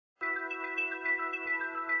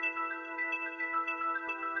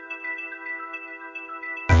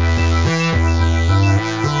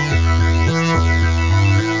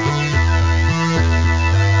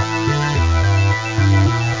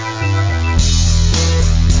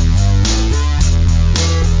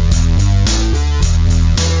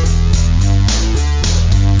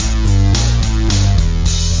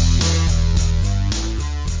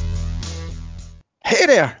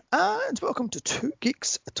welcome to Two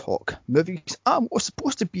Geeks Talk Movies and what's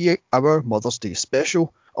supposed to be our Mother's Day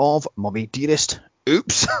special of Mummy Dearest.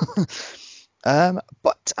 Oops.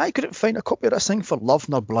 But I couldn't find a copy of this thing for love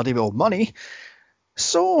nor bloody well money.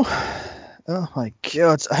 So, oh my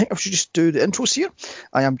god, I think I should just do the intros here.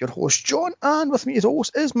 I am your host, John, and with me as always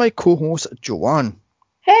is my co-host, Joanne.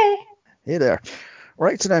 Hey. Hey there.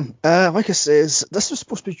 Right then, like I says, this was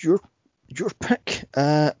supposed to be your pick,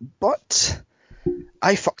 but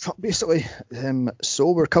I fucked up basically. So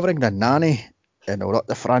we're covering The Nanny, not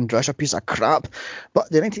the Fran Drescher piece of crap, but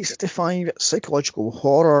the 1965 psychological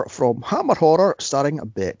horror from Hammer Horror starring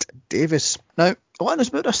Bette Davis. Now, what is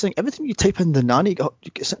about this thing? Every time you type in The Nanny,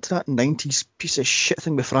 you get sent to that 90s piece of shit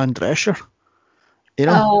thing with Fran Drescher. You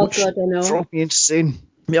know? Oh god, I know. Drove me insane.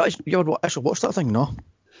 You ever actually watched that thing? No?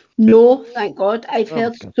 No, thank God. I've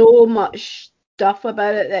heard God. so much stuff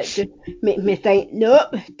about it that just make me think,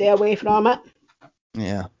 nope, stay away from it.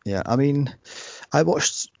 Yeah. I mean, I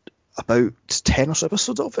watched about 10 or so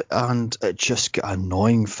episodes of it, and it just got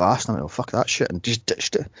annoying fast. And I'm like, oh, fuck that shit, and just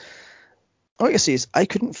ditched it. Like I say, I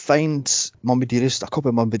couldn't find Mummy Dearest, a copy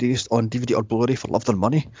of Mummy Dearest on DVD or Blu-ray for love nor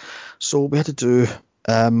money, so we had to do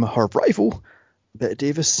her rival, Bette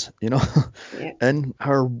Davis, Yeah. in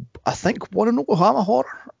her, I think, one and only Hammer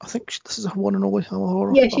Horror. I think this is her one and only Hammer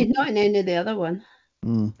Horror. Yeah, she's not in any of the other one.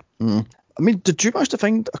 I mean, did you manage to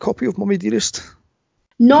find a copy of Mummy Dearest?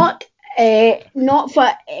 Not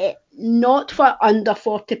for under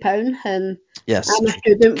 £40, and Yes. I'm a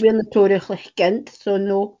student. We're notoriously skint, so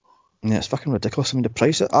no. Yeah, it's fucking ridiculous. I mean, the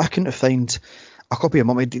price, I couldn't find a copy of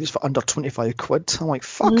Mummy Dearest for under 25 quid. I'm like,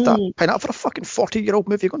 fuck that. Paying that for a fucking 40-year-old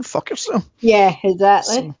movie. You're going to fuck yourself. Yeah,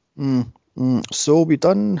 exactly. So we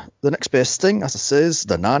done the next best thing, as it says,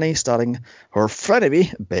 The Nanny, starring her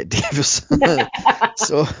frenemy, Bette Davis.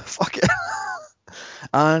 So, fuck it.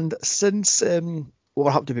 And since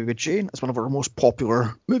What Happened to Baby Jane is one of our most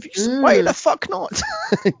popular movies, why the fuck not?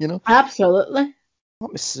 Absolutely.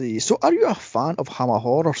 Let me see. So, are you a fan of Hammer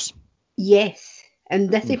Horrors? Yes,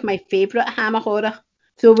 and this is my favourite Hammer Horror.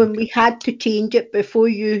 So when we had to change it before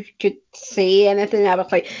you could say anything, I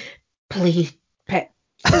was like, please pick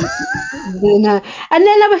Luna. And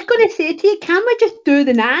then I was going to say to you, can we just do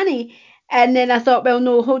The Nanny? And then I thought, well,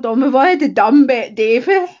 no, hold on, we've already done Bette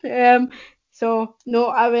Davis. So no,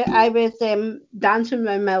 I was dancing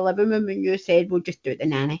around my living room when you said we'll just do The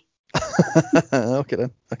Nanny. Okay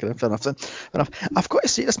then, fair enough. I've got to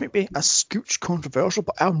say, this might be a scooch controversial,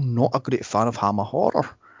 but I'm not a great fan of Hammer Horror.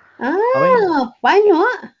 Why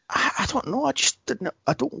not? I don't know,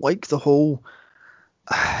 I don't like the whole,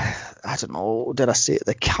 I don't know, did I say it,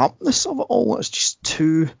 the campness of it all. It's just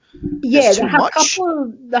too, Yeah, it's too much.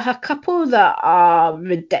 there are a couple that are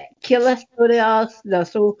ridiculous, so they are. They're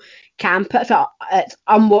so camp, it's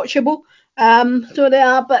unwatchable. So they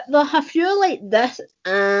are, but there are a few like this,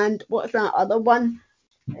 and what's that other one?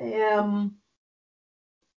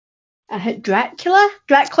 I hit Dracula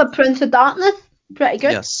Prince of Darkness. Pretty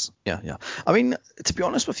good. Yes, yeah. I mean, to be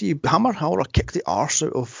honest with you, Hammer Horror kicked the arse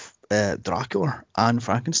out of Dracula and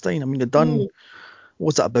Frankenstein. I mean, they've done, what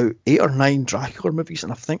was that, about 8 or 9 Dracula movies,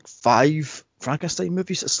 and I think 5 Frankenstein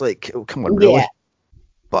movies. It's like, oh, come on, really? Yeah.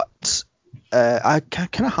 But I'm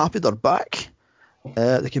kind of happy they're back.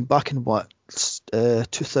 They came back in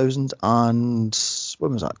 2000 and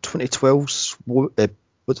when was that? 2012's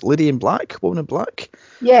was Lady in Black, Woman in Black.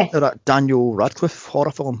 Yes. That Daniel Radcliffe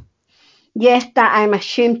horror film. Yes, that I'm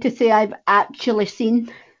ashamed to say I've actually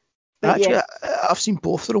seen. But Actually, yeah. I've seen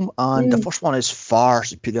both of them, and the first one is far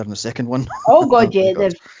superior than the second one. Oh god, yeah.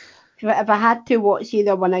 God. If I had to watch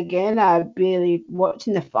either one again, I'd be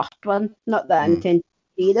watching the first one. Not that I intend to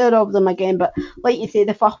see either of them again, but like you say,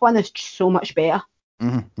 the first one is so much better.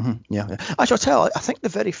 Yeah. Actually, I'll tell you, I think the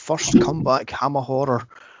very first comeback Hammer Horror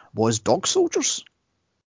was Dog Soldiers.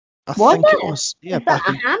 I think it was. Yeah, is that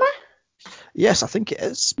a Hammer? Yes, I think it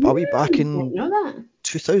is. Probably back in I didn't know that.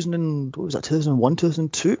 2001,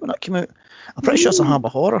 2002 when that came out. I'm pretty sure it's a Hammer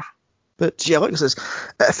Horror. But yeah, like I says,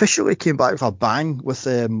 it officially came back with a bang with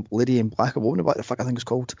Lady in Black, or Woman in Black, the fuck I think it's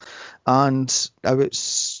called. And now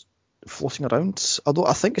it's floating around. Although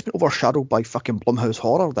I think it's been overshadowed by fucking Blumhouse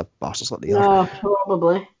Horror, the bastards that they are.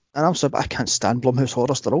 Probably. And I'm sorry, but I can't stand Blumhouse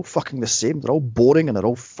Horrors. They're all fucking the same. They're all boring and they're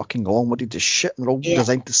all fucking long-winded as shit, and they're all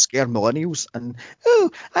designed to scare millennials. And, oh,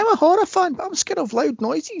 I'm a horror fan, but I'm scared of loud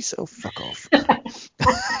noises. Oh, fuck off.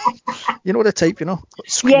 You know the type,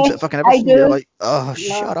 screams at fucking everything. You're like, oh,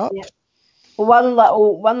 shut up. Yeah. One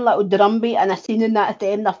little drum beat and a scene in that at the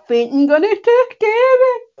end, they're fainting, gonna take care.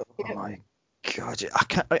 Oh my god,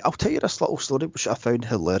 I'll tell you this little story which I found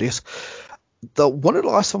hilarious. One of the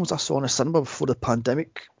last films I saw in the cinema before the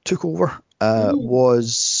pandemic took over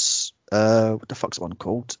was what the fuck's the one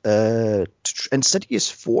called?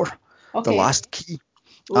 Insidious 4, The Okay. Last Key.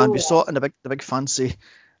 And Ooh. we saw it in the big fancy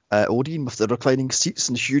Odeon with the reclining seats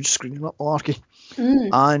and the huge screen and malarkey.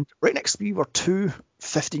 And right next to me were two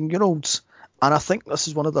 15-year-olds. And I think this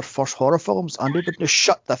is one of their first horror films, and they would just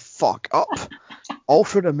shut the fuck up all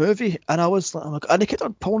through the movie. And I was like, and they kept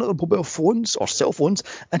on pulling out their mobile phones or cell phones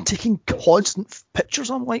and taking constant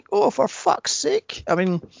pictures. I'm like, oh, for fuck's sake. I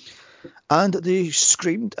mean, and they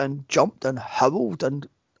screamed and jumped and howled. And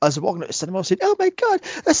as I walking out the cinema, I said, oh my God,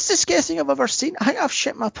 this is the scariest thing I've ever seen. I think I've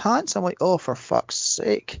shit my pants. I'm like, oh, for fuck's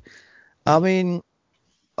sake. I mean,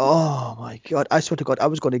 oh my God, I swear to God, I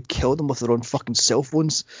was going to kill them with their own fucking cell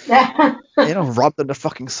phones. Rub in their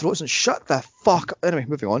fucking throats and shut the fuck up. Anyway,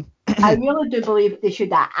 moving on. I really do believe they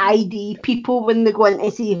should ID people when they go in to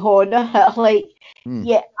see horror. It's like,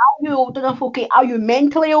 yeah, are you old enough? Okay, are you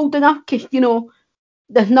mentally old enough? Because,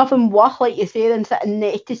 there's nothing worse, like you say, than sitting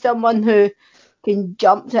next to someone who can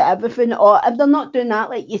jump to everything. Or if they're not doing that,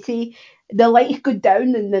 like you say, the lights go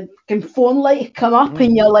down and the phone lights come up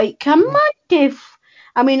and you're like, come on, Dave.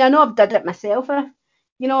 I mean, I know I've done it myself,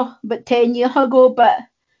 about 10 years ago, but...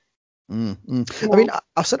 I mean,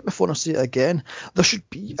 I've said it before and I'll say it again. There should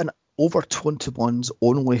be an over 21s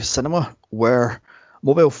only cinema where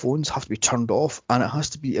mobile phones have to be turned off and it has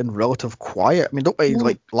to be in relative quiet. I mean, don't mind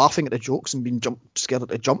like laughing at the jokes and being scared at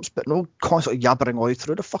the jumps, but no constantly yabbering all the way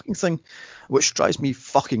through the fucking thing, which drives me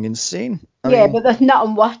fucking insane. I mean, but there's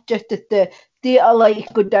nothing worse just as the data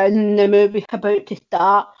lights go down and the movie's about to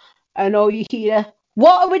start and all you hear is,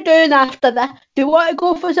 what are we doing after this? Do you want to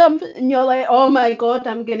go for something? And you're like, oh my God,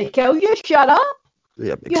 I'm going to kill you. Shut up.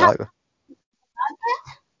 yeah, exactly.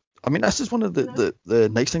 I mean, this is one of the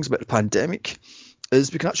nice things about the pandemic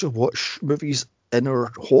is we can actually watch movies in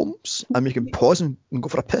our homes and we can pause and go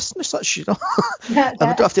for a piss and such, And we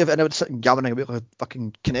don't have to have anyone sitting gabbering about like a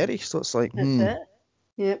fucking canary. So it's like, That's it.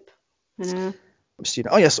 Yep. I know. I'm seeing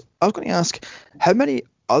it. Oh yes, I was going to ask, how many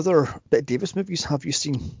other Bette Davis movies have you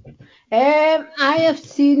seen? I've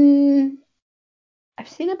seen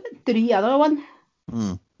about 3 other ones.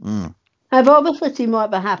 I've obviously seen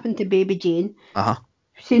Whatever Happened to Baby Jane. Uh-huh.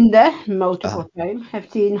 I've seen this multiple times.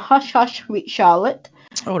 I've seen Hush Hush Sweet Charlotte.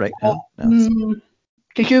 All right.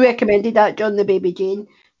 Because you recommended that, John, the Baby Jane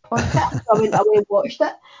podcast. So I went away and watched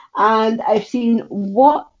it. And I've seen,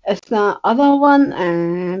 what is that other one?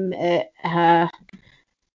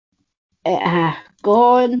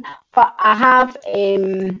 Gone. But I have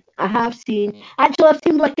seen, actually I've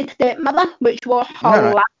seen Wicked Stepmother, which was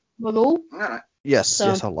her last role. Yes,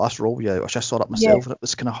 her last role, yeah. I just saw that myself and it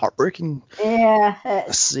was kind of heartbreaking.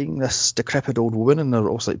 Yeah. Seeing this decrepit old woman and I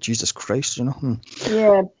was like, Jesus Christ, Yeah,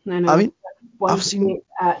 I know. I mean, I've seen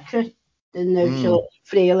actress and now she's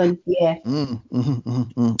frail and I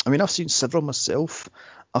mean, I've seen several myself.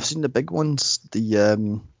 I've seen the big ones.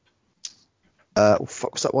 The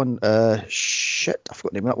what's that one? Shit, I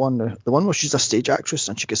forgot the name of that one. The one where she's a stage actress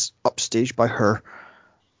and she gets upstaged by her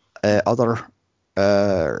other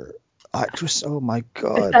actress. Oh my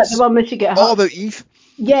God! Is that the one where she get All About Eve.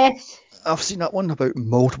 Yes. I've seen that one about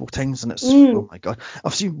multiple times and it's oh my God.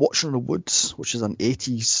 I've seen Watching in the Woods, which is an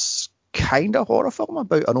 80s kind of horror film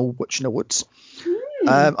about an old witch in the woods.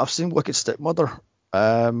 I've seen Wicked Stepmother,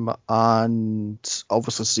 and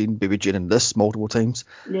obviously seen Baby Jane in this multiple times.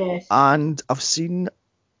 Yes. And I've seen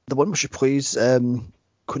the one where she plays Queen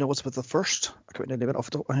Elizabeth I. I can't remember it off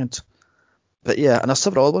the top of my head. But yeah, and there's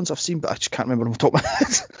several other ones I've seen, but I just can't remember them off the top of my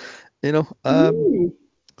head.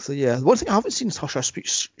 So yeah, the one thing I haven't seen is Hush Hush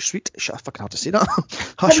Sweet. I fucking have to say that.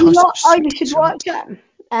 Hush Hush. You should watch it.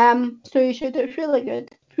 So you should. It's really good.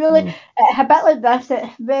 Really, it's a bit like this.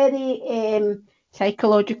 It's very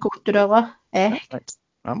psychological thriller. Right.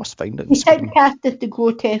 I must find it. She typecasted the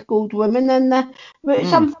grotesque old woman in there, which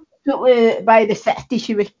unfortunately by the 60s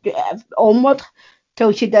she was onward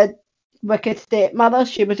till she did Wicked Stepmother.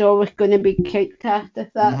 She was always going to be typecast as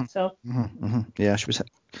that. Yeah, she was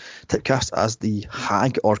typecast as the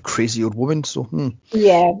hag or crazy old woman. So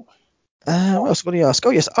yeah. What else was I going to ask?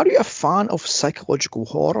 Oh yes, are you a fan of psychological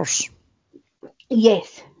horrors?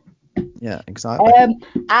 Yes. Yeah, exactly.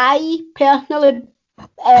 I personally,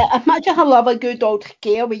 as much as I love a good old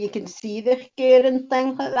scare where you can see the scare and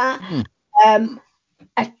things like that,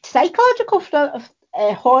 a psychological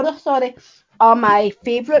horror, are my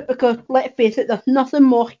favourite because, let's face it, there's nothing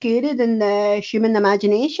more scary than the human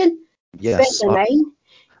imagination. Yes. Especially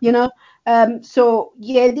mine, so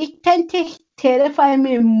yeah, they tend to terrify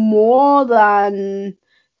me more than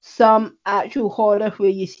some actual horror where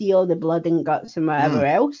you see all the blood and guts and whatever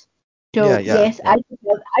else. So yes, I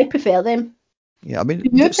prefer them. Yeah, I mean, do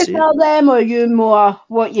you prefer them, or are you more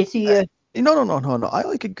what you see? No. I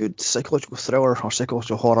like a good psychological thriller or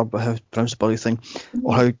psychological horror, but how principally thing,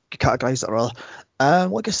 or how you categorise it rather.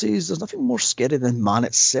 Like I say, there's nothing more scary than man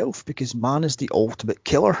itself, because man is the ultimate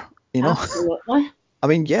killer. Absolutely. I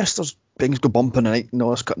mean, yes, there's things go bump in the night,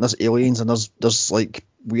 there's aliens and there's like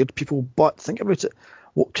weird people, but think about it.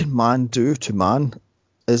 What can man do to man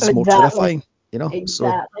is more Exactly. terrifying. So.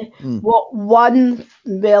 Exactly. What one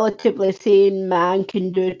relatively sane man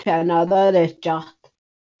can do to another is just,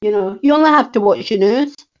 you only have to watch the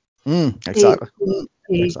news to, Exactly. to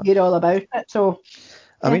Exactly. hear all about it. So,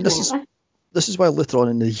 I mean, this is definitely. this is why later on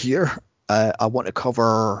in the year I want to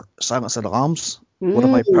cover Silence of the Lambs, one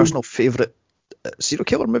of my Mm, personal favourite serial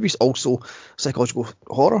killer movies, also psychological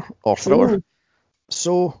horror or thriller. mm,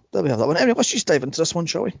 So there we have that one. Anyway, let's just dive into this one,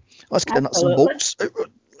 shall we? Let's get the nuts and absolutely. bolts.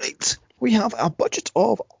 Right. We have a budget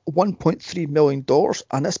of $1.3 million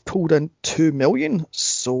and this pulled in $2 million.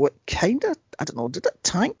 So it kind of, I don't know, did it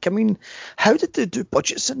tank? I mean, how did they do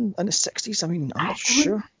budgets in the 60s? I mean, I'm I not don't,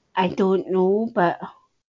 sure. I don't know, but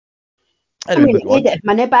I Anyway, mean, it moving on. made its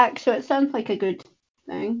money back, so it sounds like a good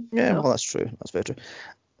thing. Yeah, So, well, that's true. That's very true.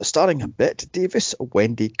 Starring Bette Davis,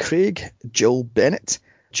 Wendy Craig, Jill Bennett,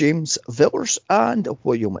 James Villers, and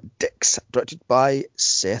William Dix, directed by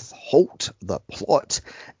Seth Holt. The plot: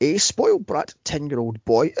 a spoiled brat 10-year-old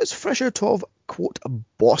boy is fresh out of, quote,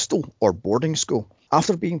 Boston or boarding school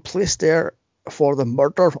after being placed there for the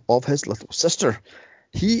murder of his little sister.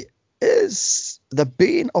 He is the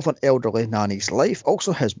bane of an elderly nanny's life,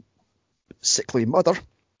 also his sickly mother.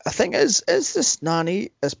 The thing is this nanny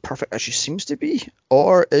as perfect as she seems to be,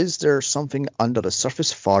 or is there something under the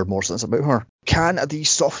surface far more sinister about her? Can the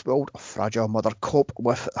soft-willed, fragile mother cope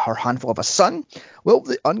with her handful of a son? Will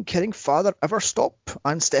the uncaring father ever stop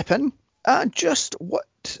and step in? And just what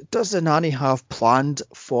does the nanny have planned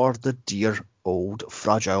for the dear old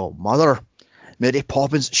fragile mother? Mary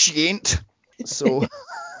Poppins, she ain't. So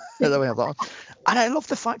there we have that one. And I love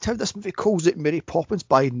the fact how this movie calls it Mary Poppins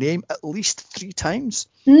by name at least 3 times.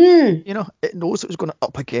 mm. It knows it was going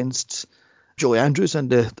up against Julie Andrews and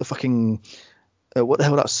the fucking what the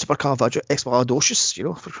hell, that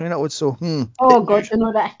supercalifragilisticexpialidocious, for crying out loud. So Oh God,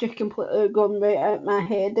 that's just completely gone right out my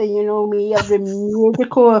head. And you know me, every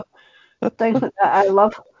musical things like that I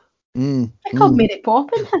love. mm, It's called mm. Mary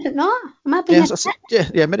Poppins, is it not? Am I being Yeah, a so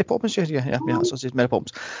yeah, Mary Poppins, yeah. So it's Mary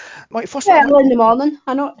Poppins. My first one I early went in the morning?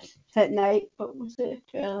 I know it's at night, but was it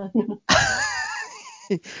too early?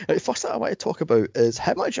 the first thing I want to talk about is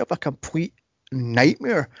how much of a complete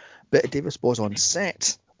nightmare Betty Davis was on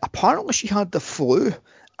set. Apparently, she had the flu,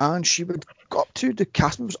 and she would go up to the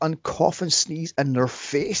cast members and cough and sneeze in their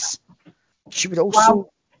face. She would Wow.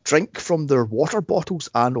 also drink from their water bottles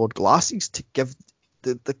and or glasses to give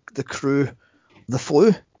the crew the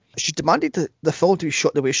flu. She demanded the film to be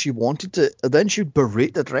shot the way she wanted it, and then she would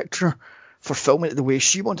berate the director for filming it the way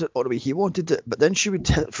she wanted it or the way he wanted it. But then she would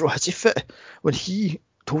throw a hissy fit when he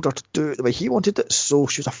told her to do it the way he wanted it. So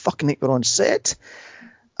she was a fucking nightmare on set.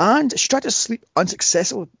 And she tried to sleep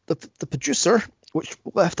unsuccessfully with the producer, which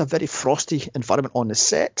left a very frosty environment on the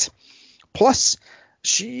set. Plus,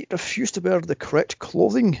 she refused to wear the correct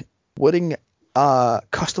clothing, wearing a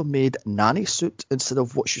custom-made nanny suit instead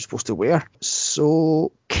of what she was supposed to wear.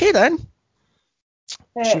 So, Karen,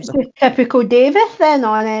 she was a Just typical Davis then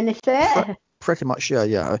on any pre- set. pretty much,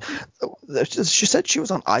 yeah. She said she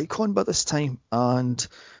was an icon by this time, and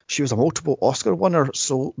she was a multiple Oscar winner,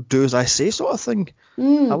 so do as I say sort of thing. I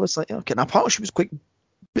Mm. was like, okay. And apparently she was quite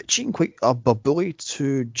bitchy and quite a bully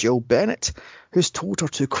to Jill Bennett, who's told her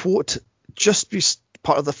to, quote, just be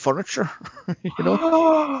part of the furniture,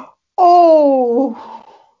 Oh,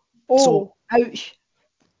 So oh, ouch.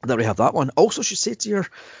 there we have that one. Also, she said to her,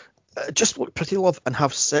 just look pretty, love, and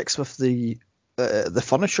have sex with the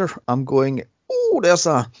furniture. I'm going, oh, there's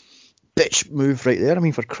a bitch move right there. I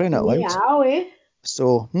mean, for crying out loud. Meow, eh?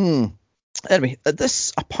 So, Anyway,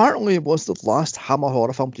 this apparently was the last Hammer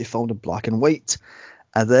horror film to be filmed in black and white.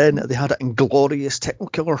 And then they had an inglorious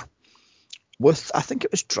Technicolor with, I think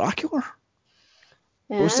it was Dracula.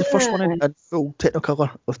 It was the first one Yeah. in full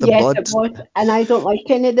Technicolor with the Yes, blood. it was, and I don't like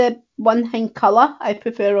any of the one thing colour. I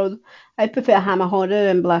prefer Hammer horror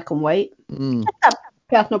in black and white. Mm, Just a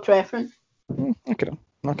personal preference. Knock at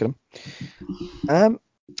him. Um,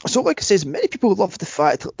 so, like I says, many people love the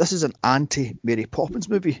fact that this is an anti-Mary Poppins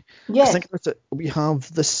movie. Because Yes. think about it, we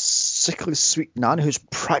have this sickly sweet nanny who's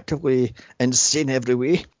practically insane every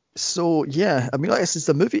way. So, yeah, I mean, like I says,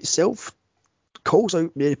 the movie itself calls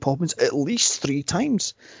out Mary Poppins at least 3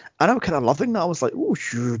 times. And I'm kind of loving that. I was like, oh,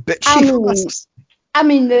 you I bitchy mean, bastards.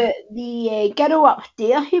 the girl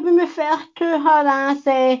upstairs, he would refer to her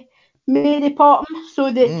as Mary Poppins,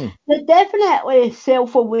 so Mm, they're definitely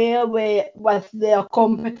self-aware with their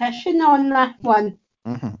competition on that one.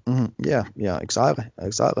 yeah, exactly.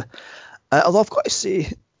 Although I've got to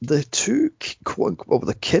say, the two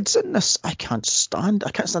the kids in this, I can't stand. I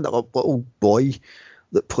can't stand that little boy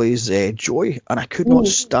that plays Joy, and I could not Mm.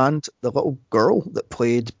 stand the little girl that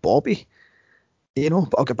played Bobby. But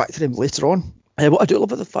I'll get back to them later on. What I do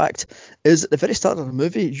love about the fact is at the very start of the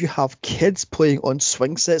movie, you have kids playing on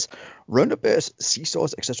swing sets, roundabouts,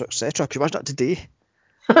 seesaws, etc. Could you imagine that today?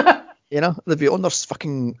 They'd be on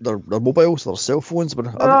their mobiles, their cell phones, but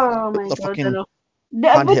Oh my their God, I fucking know. It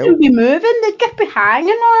handheld. wouldn't be moving, they'd just be hanging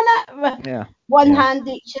on it with Yeah, one yeah. hand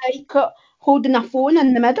each side, holding a phone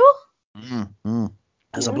in the middle. Mm.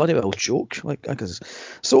 It's a Yeah. bloody well joke.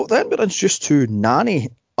 So then we're introduced to Nanny,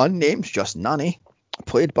 unnamed, just Nanny,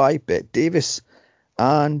 played by Bette Davis.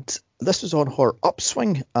 And this was on her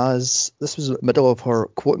upswing, as this was in the middle of her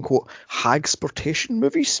quote-unquote hagsportation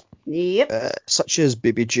movies, Yep. such as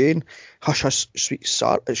Baby Jane, Hush Hush, Sweet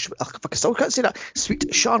Charlotte, I still can't say that,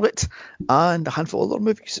 Sweet Charlotte, and a handful of other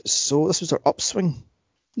movies. So this was her upswing.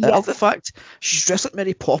 I Yeah. love the fact she's dressed like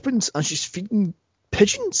Mary Poppins and she's feeding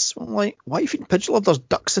pigeons. I'm like, why are you feeding pigeons? Love, there's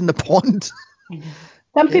ducks in the pond.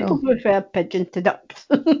 Some you people know. prefer pigeon to ducks.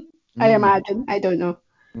 I Mm. imagine. I don't know.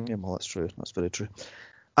 Yeah, well, that's true. That's very true.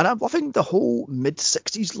 And I'm loving the whole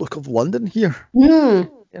mid-60s look of London here. Mm.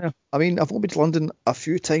 I mean, I've only been to London a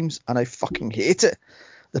few times and I fucking hate it.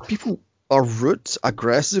 The people are rude,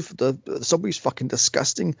 aggressive, the subway's fucking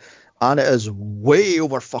disgusting, and it is way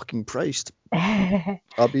over fucking priced. Yeah,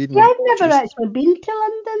 I mean, I've never Jesus. actually been to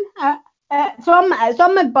London. It's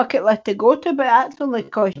on my bucket list to go to, but that's only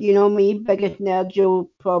because, me, biggest nerd you'll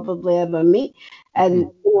probably ever meet.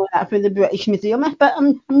 And, that's where the British Museum is, but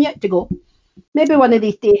I'm yet to go. Maybe one of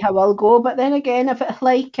these days I will go, but then again, if it's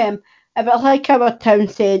like our town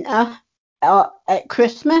centre at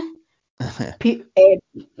Christmas,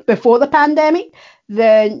 before the pandemic,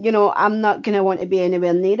 then, I'm not going to want to be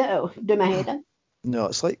anywhere near it. It'll do my head in. No,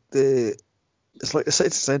 it's like the city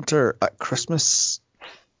centre at Christmas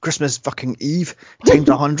fucking Eve times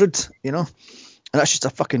 100, and that's just a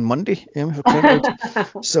fucking Monday, for crying out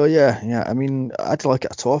loud. So yeah, I mean, I didn't like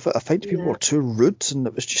it at all. I find people Yeah. were too rude, and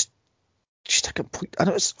it was just a complete, and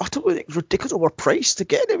it was utterly ridiculous overpriced to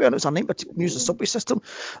get anywhere, and it was a nightmare to use the subway system,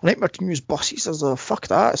 a nightmare to use buses. As a fuck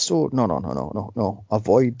that. So no,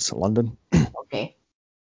 avoid London. Okay.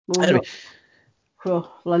 Well, Anyway, not for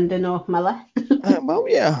London or my list. well,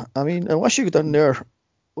 yeah, I mean, unless you go down there,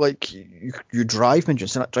 like you drive, and you're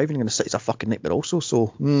not driving in the city's a fucking nightmare also.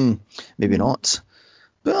 So maybe not.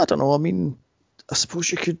 But I don't know. I mean, I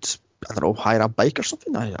suppose you could, I don't know, hire a bike or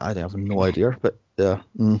something. I have no idea. But yeah.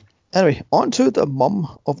 Anyway, on to the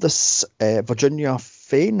mum of this Virginia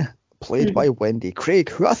Fane, played by Wendy Craig,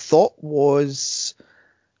 who I thought was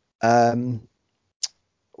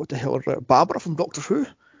what the hell, Barbara from Doctor Who.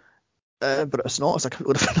 But it's not. It's a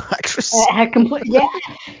completely different actress. Yeah,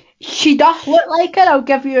 she does look like her. I'll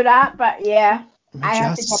give you that, but yeah, I mean, I she had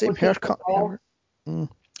has to the same double check as haircut and well. everything.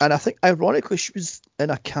 And I think, ironically, she was in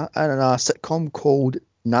a sitcom called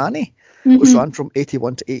Nanny, which ran from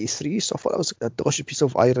 81 to 83. So I thought that was a delicious piece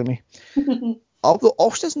of irony. Although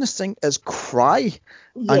all she does in this thing is cry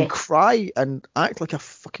Yes. and act like a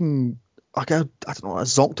fucking, like I don't know, a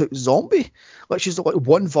zonked out zombie. Like she's like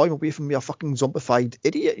one volume away from being a fucking zombified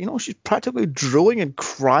idiot. She's practically drooling and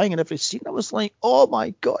crying in every scene. I was like, oh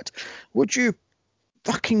my god, would you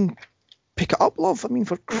fucking pick it up, love? I mean,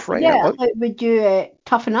 for crying out Yeah, loud. like, would you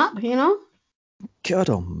toughen up? God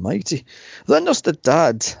almighty. Then there's the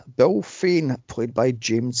dad, Bill Fane, played by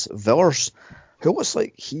James Villers, who looks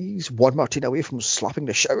like he's one martini away from slapping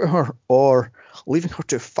the shit out of her or leaving her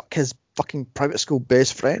to fuck his fucking private school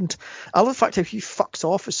best friend. I love the fact how he fucks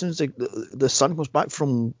off as soon as the son comes back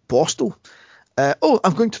from Boston.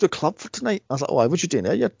 I'm going to the club for tonight. I was like, oh, what you doing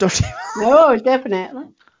there, you dirty? No, definitely.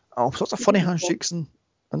 Sorts of funny handshakes and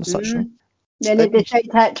such. Mm. Then they And decide,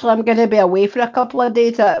 actually, I'm going to be away for a couple of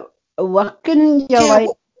days at work, and you're yeah, like,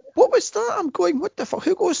 what was that? I'm going, what the fuck?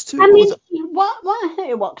 Who goes to, I what was mean, it? what how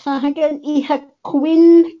it works? Again, he had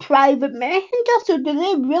Queen private messenger, so do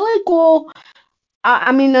they really go?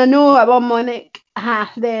 I mean, I know at one moment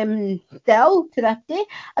half them still to this day.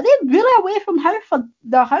 Are they really away from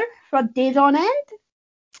the house for days on end?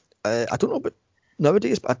 I don't know about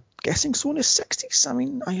nowadays, but I'm guessing so in the 60s. I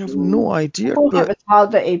mean, I have no I idea. suppose it But was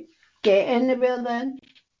harder to get anywhere then.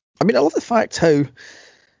 I mean, I love the fact how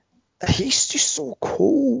he's just so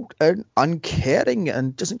cold and uncaring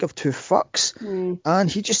and doesn't give two fucks. Mm. And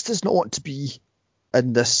he just does not want to be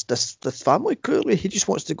in this family, clearly. He just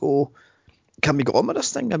wants to go can we go on with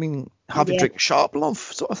this thing? I mean, have you Yeah. drink sharp, love,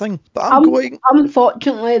 sort of thing. But I'm going,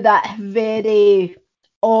 Unfortunately, that's very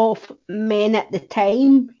of men at the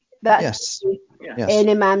time. That's yes, the way yes.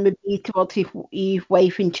 any man would be towards his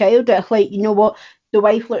wife and child. It's like, you know what, the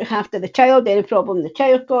wife looks after the child, any problem the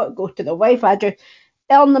child got, go to the wife. I just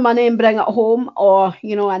earn the money and bring it home, or,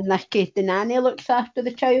 you know, in this case, the nanny looks after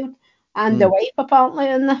the child and the Mm, wife, apparently,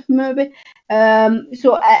 in this movie.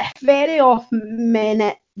 So it's very off men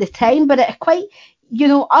at the time, but it's quite, you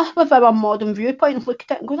know, us with our modern viewpoint look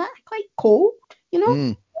at it and go, that's quite cold, you know?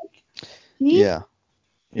 mm, See? yeah,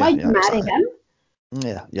 yeah, Why'd you yeah, marry exactly. him?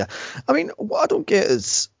 Yeah, yeah. I mean, what I don't get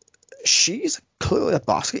is she's clearly a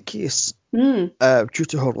basket case Hmm. due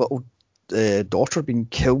to her little daughter being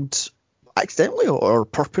killed accidentally or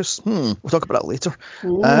purpose. We'll talk about it later.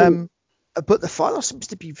 Hmm. Um, but the father seems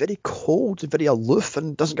to be very cold and very aloof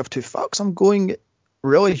and doesn't give two fucks. I'm going,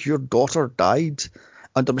 really, your daughter died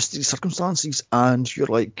under mysterious circumstances, and you're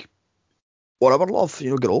like, whatever, love,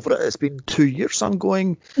 get over it. It's been 2 years. I'm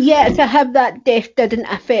going, Yeah, to have that death didn't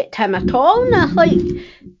affect him at all. And I like,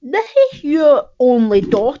 this is your only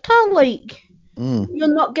daughter. Like, mm,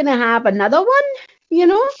 you're not going to have another one, you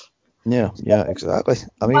know? yeah, yeah, exactly.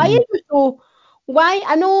 I Why are mean, you so? Why?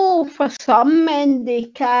 I know for some men they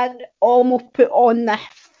can almost put on the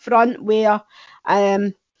front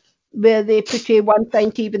um, where they portray one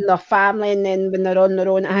thing to even their family, and then when they're on their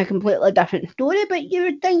own, it's a completely different story. But you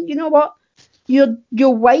would think, you know what?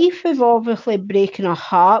 Your wife is obviously breaking her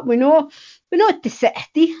heart. We're not to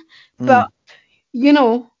 60, but mm, you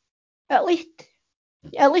know, at least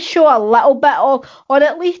show a little bit of, or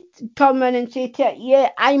at least come in and say to it, yeah,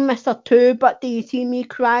 I miss her too, but do you see me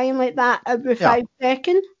crying like that every yeah, 5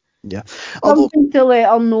 seconds? yeah. Although, Something to let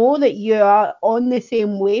her know that you are on the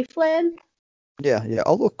same wavelength. yeah, yeah.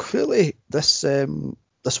 Although clearly this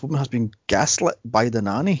woman has been gaslit by the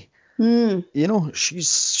nanny. Hmm. She's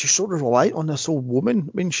sort of reliant on this old woman.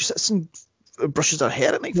 I mean, she sits and brushes her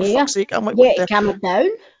hair at night, for Yeah. fuck's sake. I'm like, Yeah, what to the? calm it down.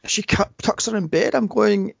 She tucks her in bed. I'm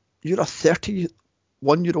going, you're a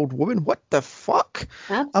 31-year-old woman. What the fuck?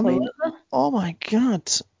 I Absolutely. mean, oh my god.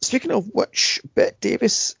 Speaking of which, Bette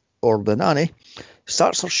Davis, or the nanny,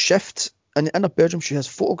 starts her shift in her bedroom. She has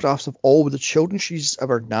photographs of all the children she's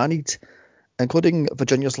ever nannied, including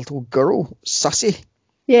Virginia's little girl, Sussy.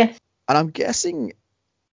 Yes. And I'm guessing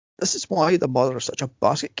this is why the mother is such a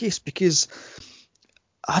basket case, because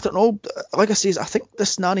I don't know, like I says, I think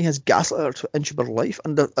this nanny has gaslit her to inch of her life,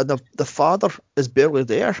 and the father is barely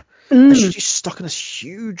there, and she's Mm. just stuck in this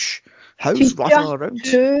huge house She's rattling just around.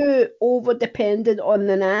 too over dependent on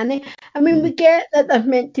the nanny. I mean, we Mm, get that there's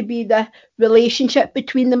meant to be the relationship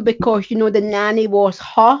between them because, you know, the nanny was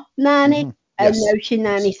her nanny and now yes, she yes,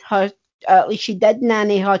 nannies her, at least she did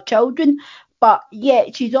nanny her children. But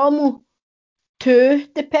yet she's almost too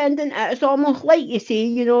dependent. It's almost like you say,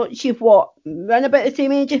 you know, she's what, around about the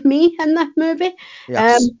same age as me in this movie.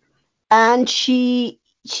 yes. Um, and she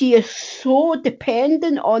is so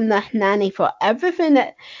dependent on this nanny for everything.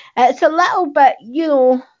 It's a little bit, you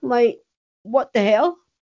know, like what the hell?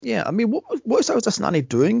 Yeah, I mean, what was this nanny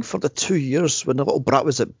doing for the 2 years when the little brat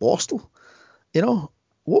was at Boston? You know,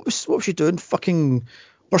 what was she doing? Fucking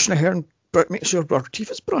brushing her hair and making sure her teeth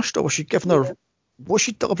is brushed, or was she giving her? Was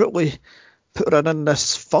she deliberately put her in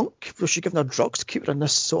this funk? Was she giving her drugs to keep her in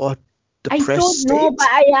this sort of I depressed don't know, but state?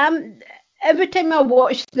 I am. Every time I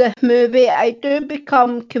watch this movie, I do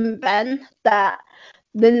become convinced that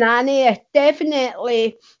the nanny is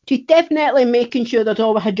she's definitely making sure there's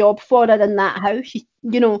always a job for her in that house.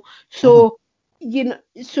 You know, Hmm.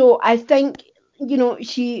 so I think, you know,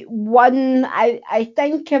 she won. I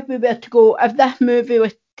think if we were to go, if this movie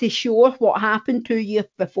was to show us what happened 2 years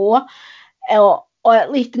before, or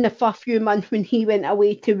at least in the first few months when he went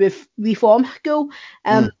away to reform school,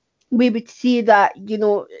 um, Mm, we would see that, you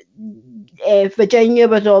know, Virginia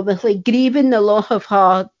was obviously grieving the loss of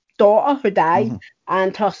her daughter who died hmm,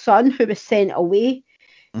 and her son who was sent away.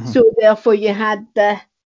 hmm. So therefore, you had the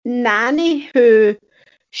nanny who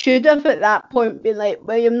should have at that point been like,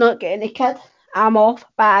 "Well, you're not getting a kid. I'm off.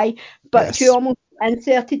 Bye." But she Yes. almost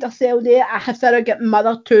inserted herself there, a surrogate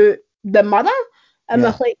mother to the mother, and Yeah.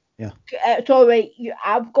 was like, Yeah. it's all right,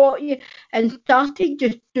 I've got you, and started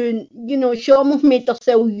just doing, you know, she almost made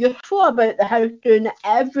herself useful about the house, doing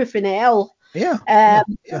everything else, Yeah. Yeah.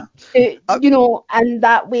 um, Yeah. you know, and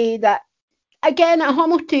that way that, again, at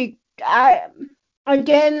almost to, I,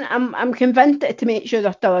 again, I'm convinced that to make sure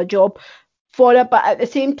there's still a job for her, but at the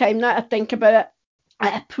same time, now I think about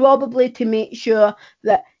it, probably to make sure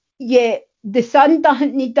that, yeah, the son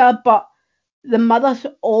doesn't need her, but the mother's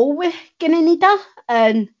always going to need her,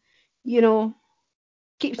 and, you know,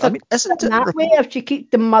 keeps I her mean, isn't in it? that way, if she keeps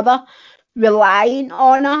the mother relying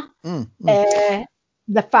on her, Mm, mm.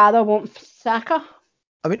 the father won't sack her.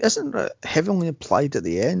 I mean, isn't it heavily implied at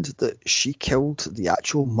the end that she killed the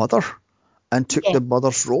actual mother and took Yeah. the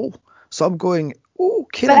mother's role? So I'm going, oh,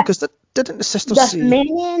 okay then, But because didn't the sister there's say,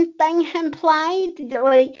 many things implied,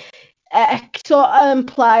 like it sort of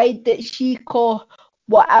implied that she caused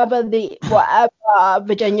whatever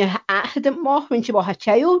Virginia accident was when she was a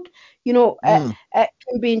child. You know, mm, it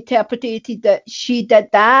can be interpreted that she did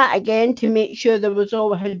that again to make sure there was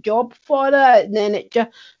always a job for her, and then it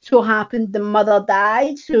just so happened the mother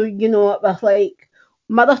died. So, you know, it was like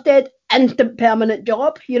mother's dead, instant permanent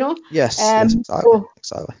job, you know. yes, yes, exactly, So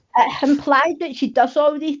exactly. it implied that she does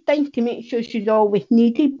all these things to make sure she's always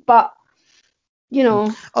needed, but you Mm.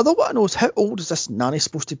 know, Although what I know is how old is this nanny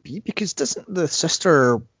supposed to be? Because doesn't the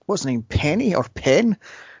sister, what's her name, Penny or Pen,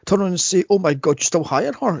 turn around and say, "Oh my God, you still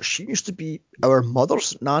hire her? She used to be our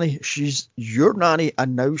mother's nanny. She's your nanny,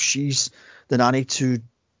 and now she's the nanny to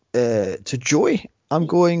Joey." I'm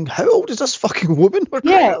going, how old is this fucking woman? We're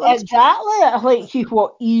crying yeah, out loud. exactly. Like she's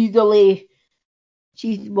what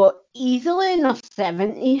easily in her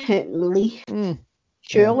 70s at least, Mm,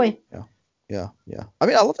 yeah, surely. yeah, yeah, yeah. I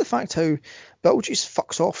mean, I love the fact how Bill just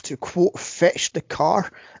fucks off to quote fetch the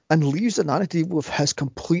car and leaves the nanny to deal with his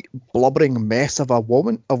complete blubbering mess of a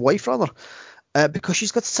wife rather, because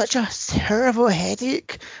she's got such a terrible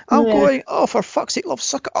headache. I'm Yeah. going, oh, for fuck's sake, love,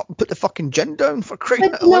 suck it up and put the fucking gin down for crying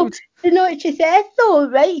But out loud. you know what she says though,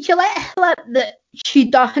 right? She let slip that she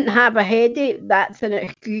doesn't have a headache. That's an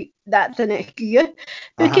excuse. That's an excuse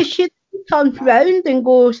Uh-huh. because she turns round and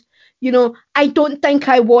goes, you know, I don't think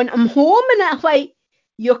I want him home, and it's like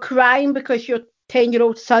you're crying because your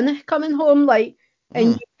 10-year-old son is coming home, like, and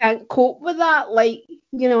Mm. you can't cope with that, like,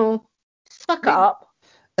 you know, I suck it mean, up.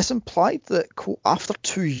 it's implied that quote, after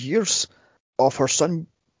 2 years of her son,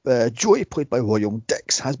 Joey, played by William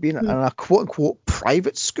Dix, has been in Mm. a quote unquote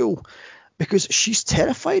private school because she's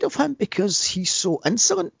terrified of him because he's so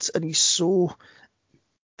insolent and he's so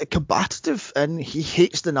combative and he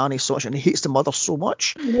hates the nanny so much and he hates the mother so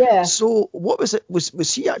much. Yeah. So what was it? Was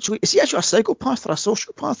he actually, is he actually a psychopath or a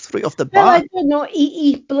sociopath right off the Well, I bat? don't know.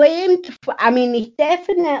 He's blamed. I mean, he's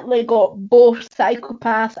definitely got both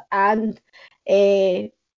psychopath and uh,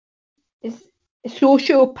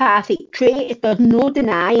 sociopathic traits. There's no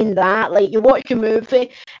denying that. Like, you watch a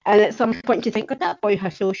movie, and at some point you think, "God, that boy's a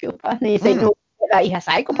sociopath," and then you think, Mm, "No, that he's a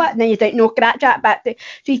psychopath," and then you think, "No, scratch that back." So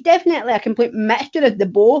he's definitely a complete mixture of the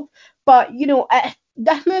both. But you know,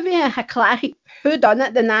 this movie is a classic. Who done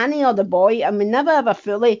it? The nanny or the boy? And we never ever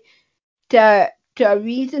fully to a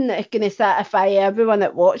reason that is going to satisfy everyone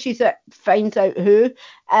that watches it, finds out who.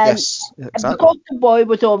 And yes, exactly. because the boy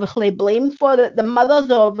was obviously blamed for it, the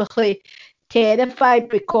mother's obviously terrified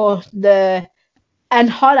because in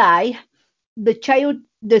her eye,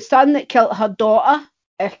 the son that killed her daughter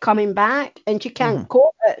is coming back and she Hmm. can't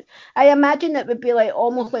cope with it. I imagine it would be like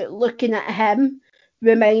almost like looking at him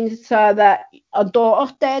reminds her that her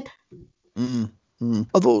daughter's dead. Mm, mm.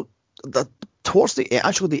 Although the, towards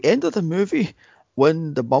actually the end of the movie,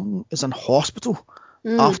 when the mum is in hospital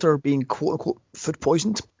Mm, after being quote unquote food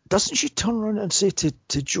poisoned, doesn't she turn around and say to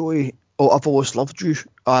Joey, "Oh, I've always loved you.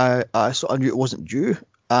 I sort of knew it wasn't you,"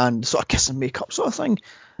 and sort of kiss and make up sort of thing.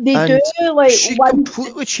 they do And like she one,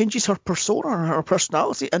 completely changes her persona and her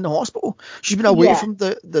personality in the hospital. She's been away yeah, from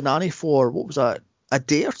the nanny for what was that, a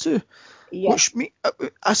day or two, yeah. which me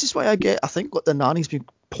this is why I think like the nanny's been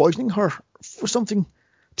poisoning her for something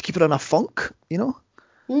to keep her in a funk, you know.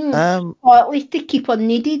 Mm. Um, Or at least to keep her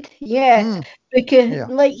needed, yeah. mm, Because, yeah.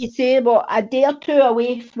 like you say, about a day or two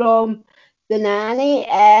away from the nanny,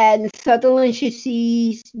 and suddenly she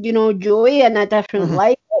sees, you know, Joey in a different Hmm.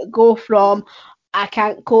 light. Go from I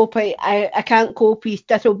can't cope, I can't cope. He's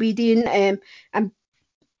disobedient. I'm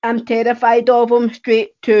I'm terrified of him.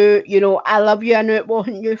 Straight to, you know, I love you. I knew it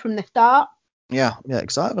wasn't you from the start. Yeah, yeah,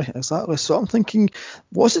 exactly, exactly. So I'm thinking,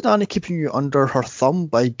 was the nanny keeping you under her thumb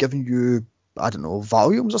by giving you, I don't know,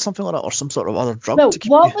 Valiums or something like that, or some sort of other drug Well, to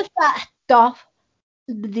keep you? what was that stuff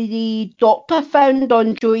the doctor found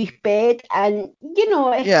on Joey's bed? And you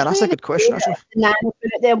know, it's Yeah, that's a clearly good question, actually. the nan put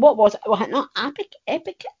it there. What was it? Was it not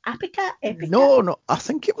Epica? No, no, I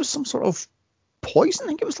think it was some sort of poison. I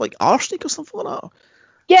think it was like arsenic or something like that.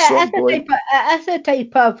 So Yeah, I'm going, it's a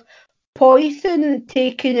type of poison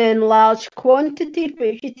taken in large quantities, but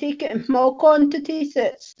if you take it in small quantities,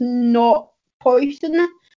 it's not poison.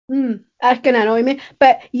 That can annoy me.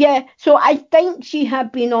 But yeah, so I think she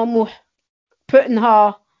had been almost putting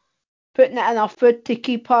her putting it in her food to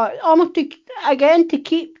keep her almost to again to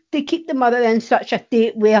keep the mother in such a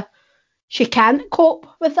state where she can't cope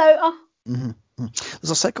without her. hmm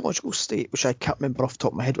There's a psychological state, which I can't remember off the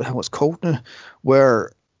top of my head how it's called now,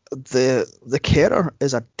 where the carer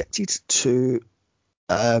is addicted to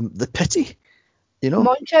the pity,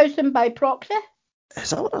 Munchausen by proxy.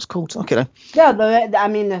 Is that what that's called? Okay then. Yeah, I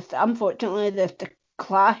mean, unfortunately, the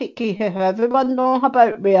classic case everyone knows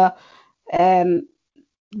about where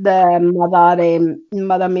the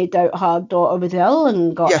mother made out her daughter was ill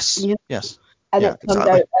and got Yes. Yes. and Yeah, it turned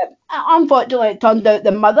exactly. out unfortunately it turned out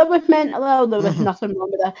the mother was mentally ill. There was Mhm. nothing wrong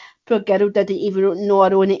with her. Poor girl didn't even know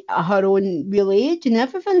her own real age and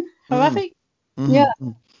everything. Horrific. Mhm. Yeah.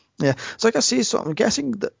 Yeah. So like I say, so I'm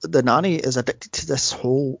guessing that the nanny is addicted to this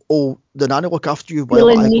whole the nanny look after you while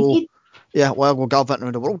Feeling I go needed. while I go gallivanting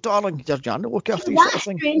around the world, darling. Your nanny look after you sort of That's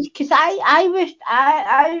thing. strange because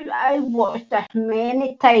I watched this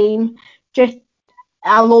many times just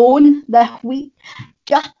alone this week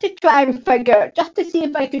just to try and just to see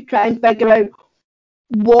if I could try and figure out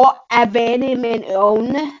what, if any, mental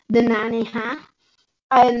illness the nanny has.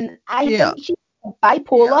 And I Yeah. think she's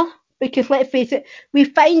bipolar because let's face it, we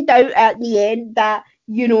find out at the end that,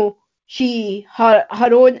 her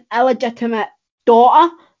own illegitimate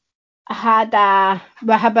daughter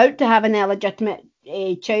was about to have an illegitimate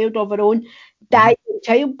child of her own, died in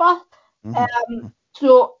childbirth. Mm-hmm.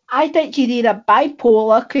 So I think she's either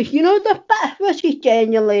bipolar, because the bit where she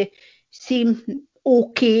genuinely seems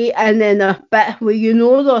okay, and then a bit where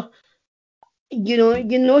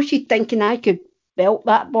she's thinking I could belt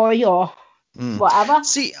that boy or whatever.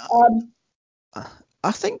 See, Um,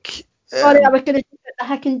 I think Sorry, I was going to say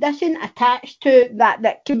that a condition attached to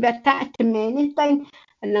that can be attached to many things,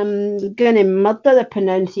 and I'm going to murder the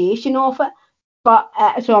pronunciation of it. But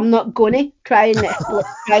so I'm not going to try and say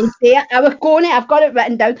it. I've got it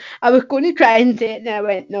written down. I was going to try and say it, and I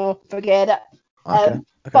went, no, forget it. okay.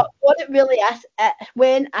 But what it really is,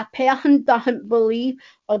 when a person doesn't believe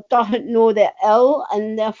or doesn't know they're ill,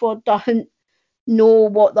 and therefore doesn't know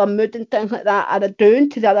what their mood and things like that are doing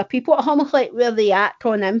to the other people. It's almost like where they act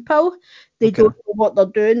on impulse. They Okay. don't know what they're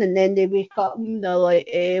doing, and then they wake up and they're like,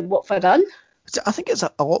 what have I done? See, I think it's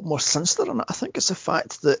a lot more sinister than it. I think it's the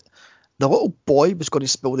fact that the little boy was going to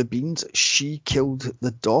spill the beans. She killed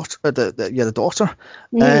the daughter, the daughter,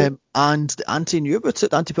 and the auntie knew about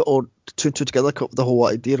it. The auntie put all two and two together, come up with the whole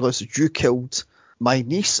idea. Said, you killed my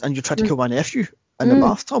niece and you tried to kill my nephew in the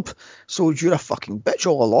bathtub. So you're a fucking bitch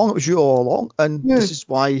all along. It was you all along, and this is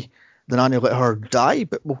why the nanny let her die.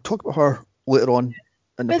 But we'll talk about her later on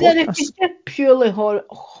in the But then if podcast. she's just purely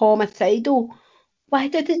homicidal, why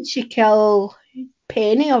didn't she kill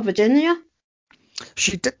Penny or Virginia?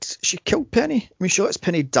 She did. She killed Penny. I mean, she lets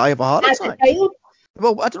Penny die of a heart As a attack. child?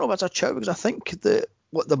 Well, I don't know if it's a child because I think the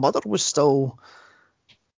mother was still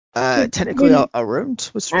technically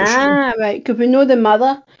around. Was she? Right, because we know the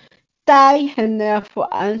mother died, and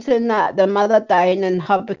therefore answering that, the mother dying and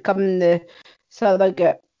her becoming the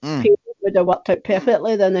surrogate parent would have worked out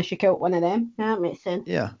perfectly then if she killed one of them. Yeah, that makes sense.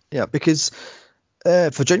 Yeah, because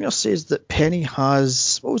Virginia says that Penny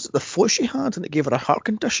has, what was it, the flu she had, and it gave her a heart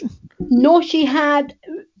condition. No, she had,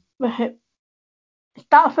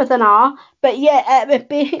 starts with an R, but yeah, it was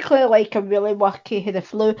basically like a really worse case of the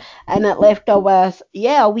flu, and it left her with,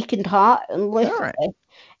 a weakened heart, and Right.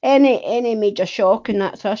 any major shock, and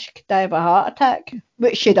that's her, she could die of a heart attack,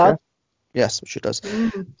 which she does. Yes, she does.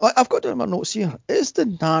 I've got down my notes here. Is the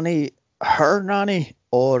nanny her nanny,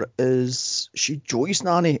 or is she Joey's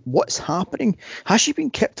nanny? What's happening? Has she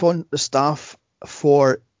been kept on the staff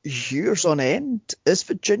for years on end? Is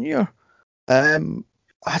Virginia? I don't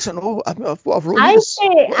know. I've wrote here is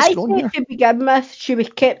what's going on here. To begin with, she was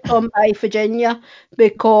kept on by Virginia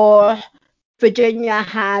because Virginia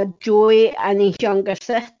had Joey and his younger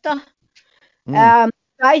sister. I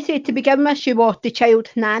say to begin with, she was the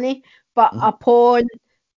child's nanny, but upon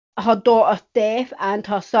her daughter's death and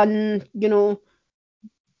her son,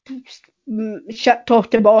 shipped off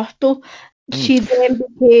to Boston, she then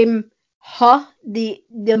became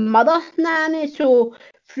the mother nanny. So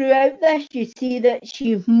throughout this, you see that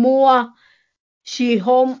she's more. You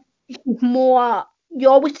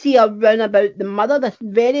always see her run about the mother. There's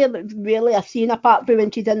very rarely a scene apart from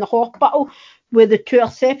when she's in the hospital where the two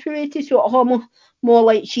are separated. So it's almost more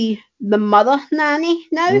like she's the mother nanny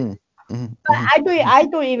now. But I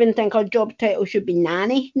don't even think her job title should be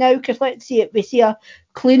nanny now, because let's see it. We see her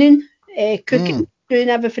cleaning, cooking, doing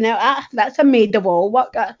everything else. That's a maid of all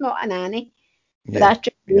work. That's not a nanny. But that's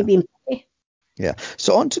just me being petty. Yeah.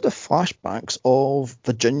 So on to the flashbacks of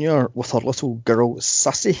Virginia with her little girl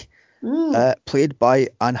Sissy, played by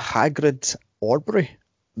Anne Hagrid Aubrey.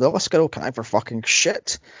 The little girl can ever fucking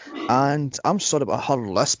shit, and I'm sorry about her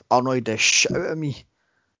lisp annoyed the shit out of me.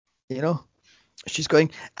 she's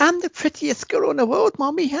going, I'm the prettiest girl in the world,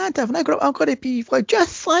 Mommy. And when I grow up, I'm going to be like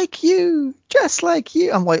just like you. Just like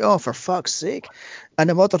you. I'm like, oh, for fuck's sake. And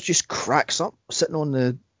the mother just cracks up sitting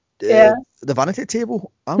on Yeah. the vanity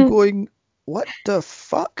table. I'm going, what the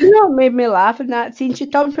fuck? You know what made me laugh in that scene? She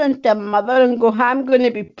turns around to her mother and goes, I'm going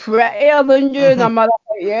to be prettier than you. And her mother's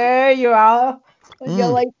like, yeah, you are. And you're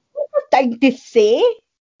like, what a thing to say?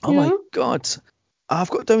 Oh You my know? God. I've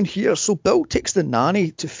got down here. So Bill takes the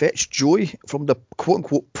nanny to fetch Joey from the quote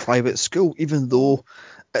unquote private school, even though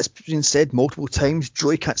it's been said multiple times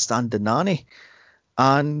Joey can't stand the nanny.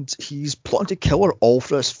 And he's plotting to kill her all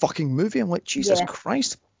for this fucking movie. I'm like, Jesus Yeah.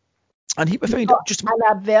 Christ. And he found Got out just, an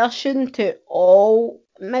aversion to all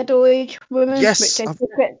middle-aged women, which yes, I think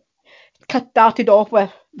it started off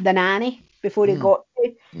with the nanny before he got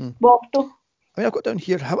to Borto. I mean, I've got down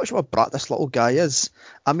here how much of a brat this little guy is.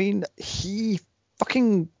 I mean, he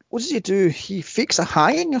fucking, what does he do? He fakes a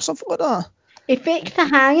hanging or something like that. He fakes a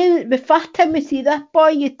hanging. The first time we see this boy,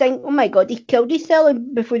 you think, oh my God, he killed himself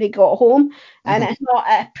before he got home. And it's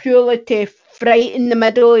not purely to frighten the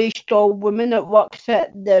middle-aged tall woman that works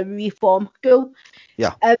at the reform school.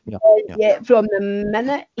 Yeah. Yet from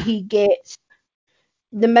even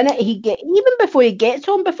before he gets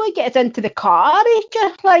home, before he gets into the car, he's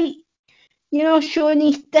just like, showing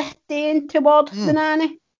his disdain towards the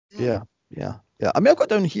nanny. Yeah. I mean, I've got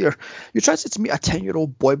down here, you tried to meet a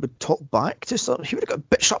 10-year-old boy would talk back to something. He would have got a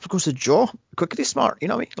bit sharp across the jaw. Quickly smart, you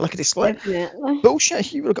know what I mean? Lickety split. Definitely. Bullshit,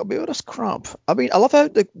 he would have got away with this crap. I mean, I love how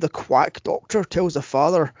the quack doctor tells the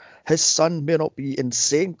father his son may not be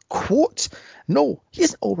insane. Quote, no, he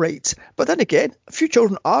isn't all right. But then again, a few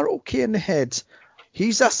children are okay in the head.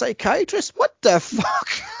 He's a psychiatrist. What the fuck?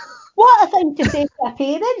 What a thing to say to a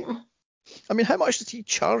parent. I mean, how much did he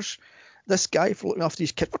charge this guy for looking after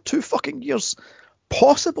his kid for 2 fucking years?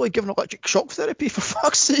 Possibly giving electric shock therapy, for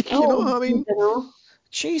fuck's sake, you know what I mean?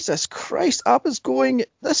 Jesus Christ, I was going,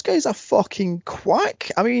 this guy's a fucking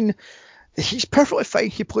quack. I mean, he's perfectly fine.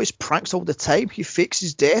 He plays pranks all the time. He fakes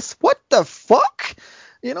his death. What the fuck?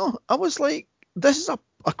 You know, I was like, this is a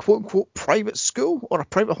quote unquote private school or a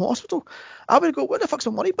private hospital. I would go, what the fuck's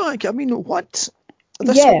my money back? I mean, what?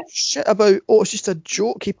 This whole shit about, oh, it's just a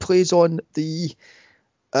joke he plays on the,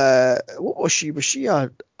 what was she? Was she a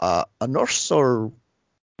nurse or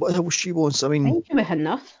what the hell was she was? I mean, I think she was a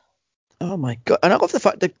nurse. Oh my God. And I love the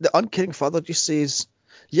fact that the uncaring father just says,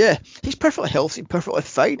 yeah, he's perfectly healthy, perfectly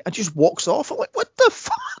fine, and just walks off. I'm like, what the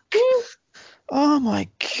fuck? Oh my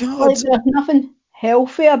God. Like, there's nothing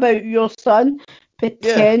healthy about your son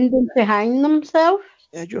pretending to hang themselves.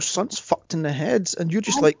 Yeah, your son's fucked in the head, and you're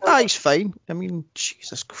just like, he's fine. I mean,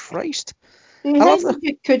 Jesus Christ. Do you think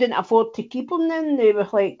you couldn't afford to keep him then? They were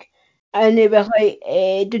like, do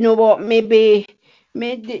you know what, maybe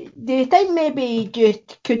do you think maybe you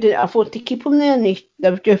just couldn't afford to keep him there and they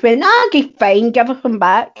just went, he's fine, give him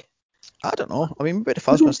back? I don't know. I mean, maybe the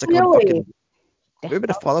father's going to stick him in a fucking... Maybe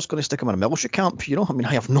the father's going to stick him in a military camp, you know? I mean,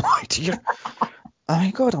 I have no idea. I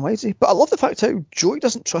mean, God almighty. But I love the fact how Joey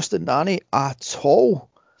doesn't trust the nanny at all.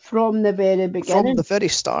 From the very beginning. From the very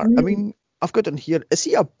start. I mean, I've got in here, is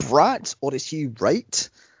he a brat or is he right?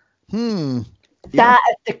 That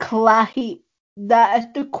is the classic, that is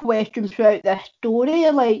the question throughout this story.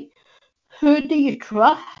 Like, who do you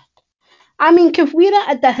trust? I mean, because we're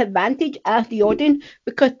at a disadvantage as the audience,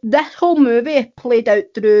 because this whole movie played out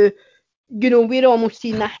through, we're almost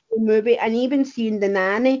seeing this whole movie and even seeing the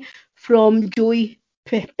nanny from Joey's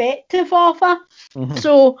perspective of her.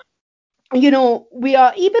 So, we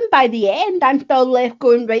are, even by the end, I'm still left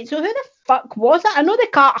going, right, so who the fuck was it? I know they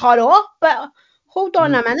cut her off, but hold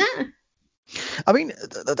on a minute. I mean,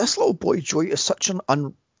 this little boy Joey is such an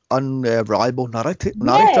unreliable narrator.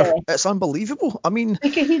 It's unbelievable. I mean,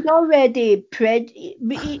 because he's already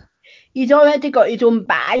he's already got his own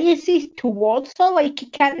biases towards her. Like, he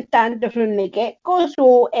can't stand her from the get go.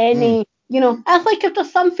 So it's like if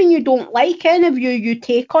there's something you don't like, any of you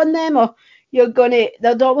take on them, or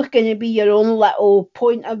there's always gonna be your own little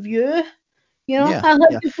point of view.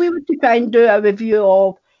 If we were to try and do a review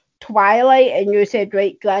of Twilight and you said,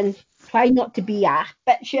 right, Glenn, try not to be a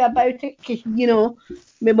bitchy about it, because we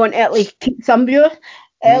want to at least keep some viewers.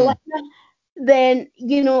 Then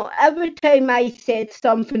every time I said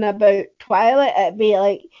something about Twilight, it'd be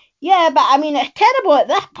like, yeah, but I mean, it's terrible at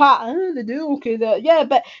this part. Oh, they do okay there, yeah,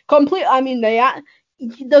 but completely. I mean,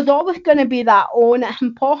 there's always going to be that own. It's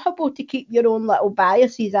impossible to keep your own little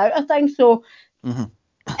biases out of things. So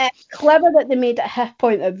it's clever that they made it his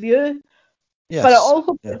point of view, but it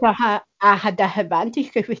also puts a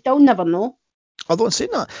disadvantage because we still never know. Although in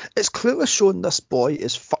saying that, it's clearly shown this boy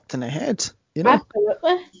is fucked in the head. You know,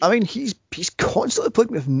 absolutely. I mean, he's constantly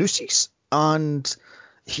playing with nooses. and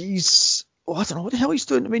he's, oh, I don't know what the hell he's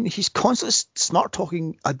doing. I mean, he's constantly smart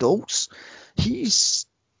talking adults. He's,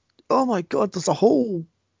 oh my God, there's a whole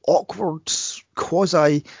awkward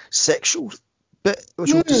quasi-sexual bit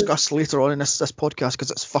which we'll discuss later on in this podcast because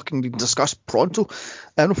it's fucking being discussed pronto.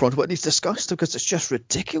 Not pronto, but it needs discussed because it's just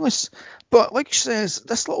ridiculous. But like she says,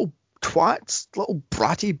 this little twat, little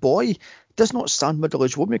bratty boy does not stand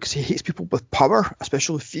middle-aged woman because he hates people with power,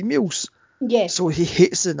 especially females. Yes. So he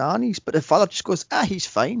hates the nannies, but the father just goes, he's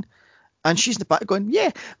fine. And she's in the back going, yeah,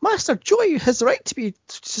 Master Joy has the right to be,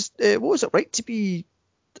 what was it, right to be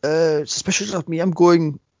suspicious of me. I'm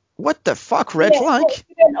going, what the fuck, red flag?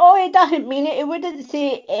 Oh, he doesn't mean it. He wouldn't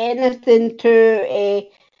say anything to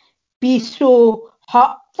be so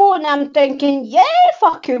hurtful. And I'm thinking, yeah,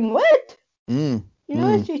 fucking would. You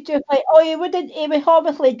know, she's just like, oh, he was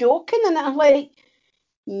obviously joking. And I was like,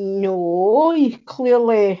 no, he's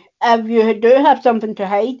clearly, if you do have something to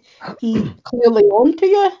hide, he's clearly on to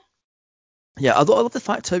you. Yeah, I love the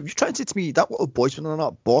fact how you're trying to say to me that little boy's been in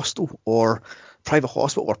that Boston or private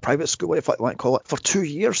hospital or private school, whatever you want to call it, for 2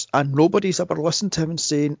 years, and nobody's ever listened to him and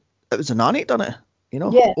saying it was a nanny that done it. You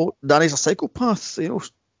know, oh, nanny's a psychopath. You know,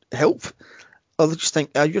 help. Or they just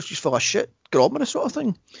think, you're just full of shit, get on with it, sort of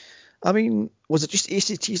thing. I mean, was it just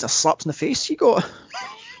ACTs that slapped in the face he got?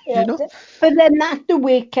 Yeah, you know? but then that's the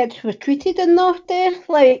way kids were treated in North Day,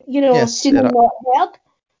 like, you know, Yes, seen and not heard.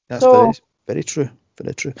 That's very, very true.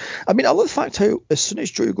 Very true. I mean, I love the fact how as soon as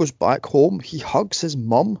Joey goes back home, he hugs his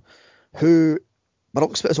mum, who, by the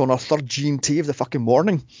looks of it, is on her third G&T of the fucking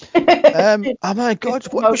morning. Oh my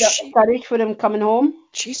God, what was she? Courage for him coming home.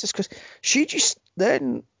 Jesus Christ. She just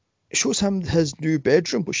then shows him his new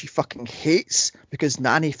bedroom, which he fucking hates because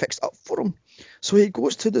Nanny fixed up for him. So he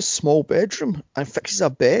goes to this small bedroom and fixes a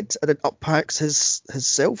bed and then unpacks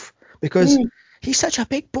himself because he's such a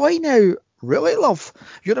big boy now. Really, love?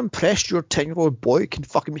 You're impressed your 10-year-old boy can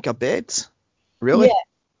fucking make a bed? Really? Yeah.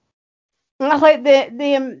 And I like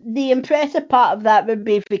the impressive part of that would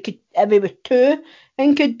be if he was 2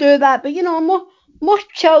 and could do that. But you know, most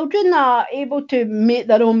children are able to make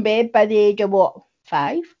their own bed by the age of what,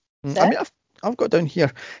 5? I mean, I've got down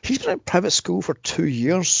here. He's been in private school for 2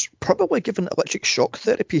 years, probably given electric shock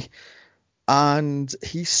therapy, and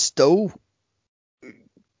he's still,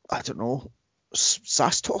 I don't know,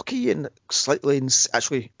 sass talky and slightly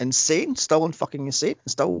actually insane, still fucking insane,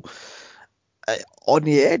 still on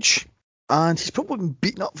the edge. And he's probably been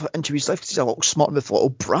beaten up into his life because he's a little smart with a little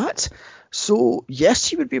brat. So yes,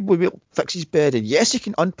 he would be able to fix his bed, and yes, he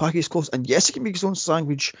can unpack his clothes, and yes, he can make his own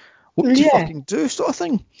sandwich. What do you fucking do, sort of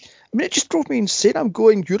thing? I mean, it just drove me insane. I'm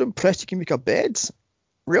going, you're impressed you can make a bed?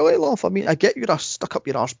 Really, love? I mean, I get you're a stuck up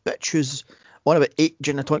your arse bitch who's on about 8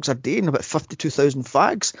 gin and tonics a day and about 52,000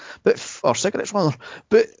 fags, or cigarettes rather.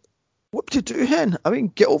 But what do you do, hen? I mean,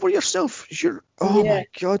 get over yourself. My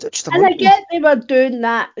God, it just annoyed me. And I get they were doing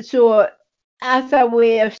that so as a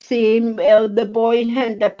way of saying, well, the boy's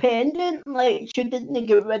independent, like she didn't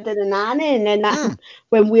get rid of the nanny, and then that's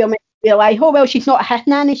when we're meant to be like, oh well, she's not his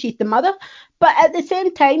nanny, she's the mother. But at the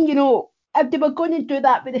same time, you know, if they were going to do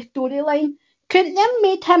that with the storyline, couldn't they have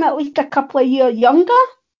made him at least a couple of years younger,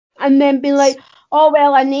 and then be like, oh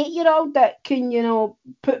well, an 8-year-old that can, you know,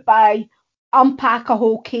 unpack a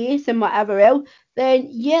whole case and whatever else, then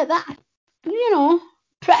yeah, that, you know,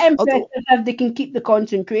 pretty impressive if they can keep the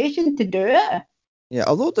concentration to do it. Yeah,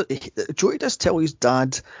 although Joey does tell his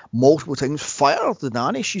dad multiple times, fire the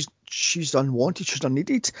nanny, she's unwanted, she's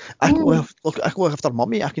unneeded. I can look after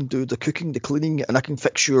mummy, I can do the cooking, the cleaning, and I can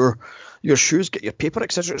fix your shoes, get your paper,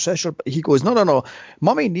 etc., etc. But he goes, no,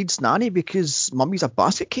 mummy needs nanny because mummy's a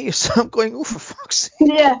basket case. I'm going, oh, for fuck's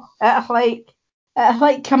sake. Yeah, it's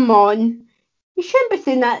like, come on. You shouldn't be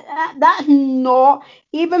saying that. That's not,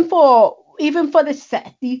 even for the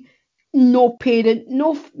city, no parent,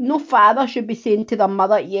 no father should be saying to their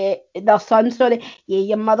mother, yeah, their son, sorry, yeah,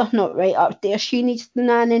 your mother's not right up there. She needs the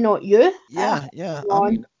nanny, not you. Yeah. I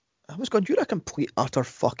mean, I was going, you're a complete utter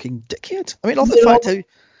fucking dickhead. I mean, I love the fact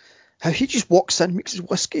how he just walks in, makes his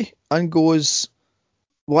whiskey, and goes,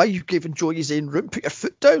 why you giving Joey his own room? Put your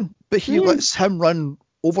foot down. But he lets him run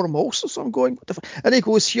over him also. So I'm going, what the fuck? And he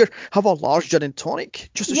goes, here, have a large gin and tonic.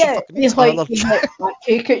 Just as she fucking needs another gin. I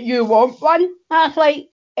take it you want one. I was like,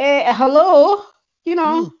 hello, you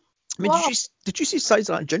know. I mean, did you see the size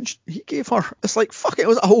of that gin he gave her? It's like, fuck it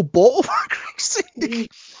was a whole bottle for Christ's sake.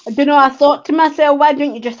 I don't know, I thought to myself, why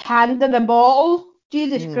don't you just hand her the bottle?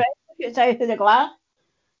 Jesus Christ, it's out of the glass.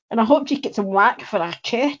 And I hope she gets some whack for her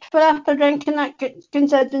chest for after drinking that,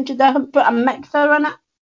 considering she doesn't put a mixer in it.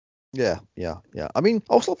 Yeah. I mean,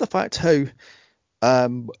 I also love the fact how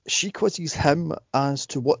She quizzes him as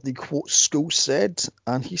to what the quote school said,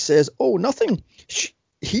 and he says, "Oh, nothing.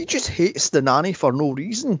 He just hates the nanny for no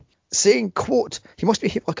reason, saying, quote, he must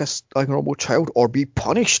behave like a normal child or be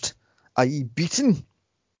punished, i.e. beaten."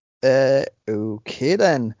 Okay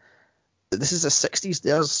then. This is the 60s.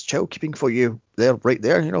 There's child keeping for you. There, right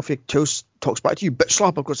there. You know, if your child talks back to you, bitch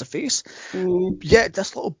slap across the face. Yeah,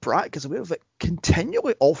 this little brat gets away with it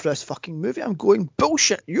continually all through this fucking movie. I'm going,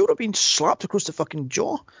 bullshit. You're being slapped across the fucking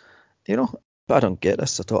jaw. You know? But I don't get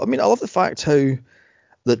this at all. I mean, I love the fact how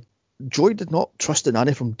that Joy did not trust the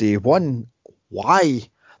nanny from day one. Why?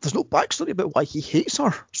 There's no backstory about why he hates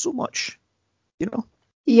her so much. You know?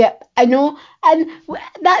 Yep, I know, and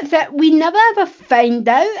that's it. We never ever find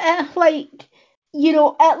out. Like,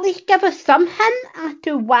 at least give us some hint as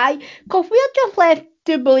to why, because we're just left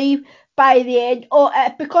to believe by the end,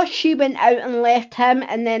 because she went out and left him,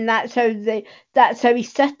 and then that's how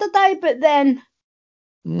his sister died. But then,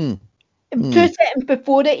 2 seconds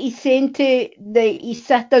before it, he's saying to his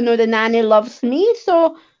sister, "No, the nanny loves me."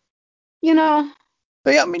 So,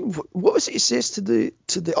 But yeah, I mean, what was it he says to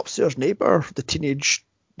the upstairs neighbour, the teenage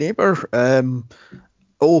neighbour?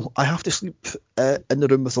 Oh, I have to sleep in the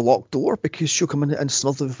room with a locked door because she'll come in and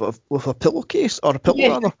smother with a pillowcase, or a pillow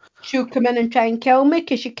rather. She'll come in and try and kill me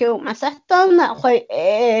because she killed my sister, and that's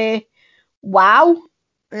like, wow.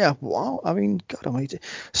 Yeah, wow. I mean, God almighty.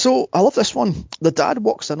 So, I love this one. The dad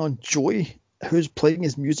walks in on Joey, who's playing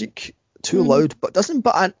his music too loud, but doesn't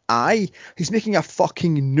bat an eye. He's making a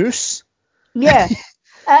fucking noose. Yeah.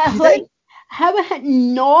 Like, how is it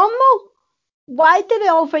normal? Why do they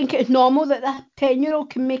all think it's normal that that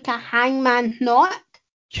 10-year-old can make a hangman knot?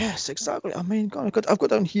 Yes, exactly. I mean, God, I've got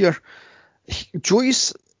down here.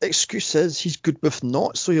 Joey's excuse is he's good with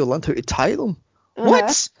knots, so he'll learn how to tie them.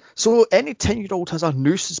 What? So any 10-year-old has a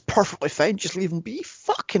noose is perfectly fine. Just leave him be.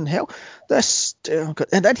 Fucking hell. This. Oh God.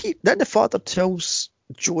 And then the father tells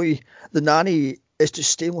Joey the nanny is to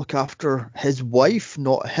stay and look after his wife,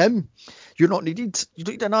 not him. You're not needed. You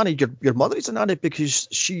don't need a nanny. Your mother is a nanny because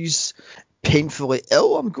she's painfully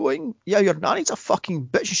ill. I'm going, yeah, your nanny's a fucking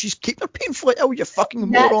bitch and she's keeping her painfully ill, you fucking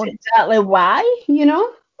moron. That's exactly why,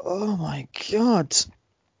 Oh my God.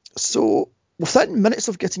 So within minutes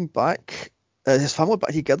of getting back, his family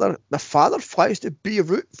back together, the father flies to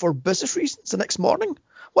Beirut for business reasons the next morning.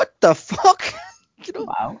 What the fuck?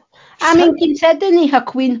 Wow. I mean, considering he's a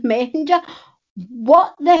Queen's messenger,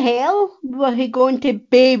 what the hell was he going to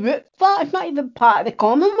Beirut for? It's not even part of the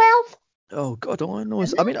Commonwealth. Oh God, all I know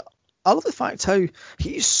is, I mean, I love the fact how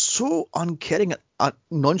he's so uncaring and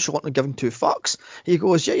nonchalantly giving two fucks. He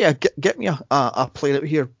goes, yeah, get me a plane out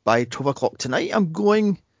here by 12 o'clock tonight. I'm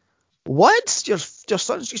going, what? Your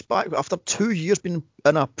son's just back after 2 years being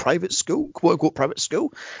in a private school, quote unquote private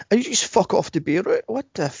school, and you just fuck off to Beirut?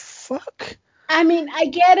 What the fuck? I mean, I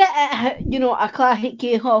get it, a classic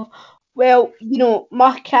case of, well,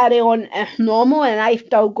 must carry on as normal and I've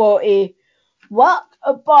still got to work.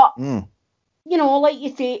 But, like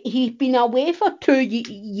you say, he's been away for 2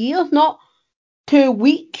 years, not 2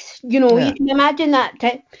 weeks. You can imagine that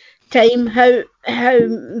time, how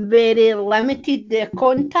very limited their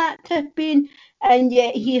contact has been. And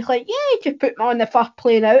yet he's like, yeah, just put me on the first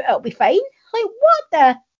plane out, it'll be fine. Like, what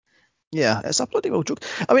the? Yeah, it's a bloody well joke.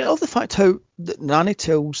 I mean, I love the fact how the nanny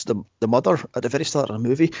tells the mother at the very start of the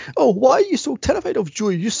movie, oh, why are you so terrified of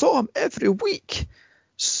Joey? You saw him every week.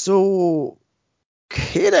 So,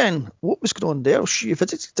 okay then, what was going on there? She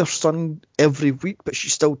visited her son every week, but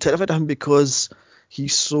she's still terrified of him because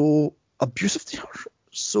he's so abusive to her,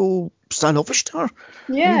 so standoffish to her.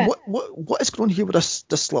 Yeah. I mean, what is going on here with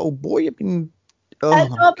this little boy? I mean, It's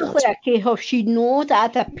my obviously God. a case of she knows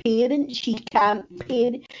as a parent she can't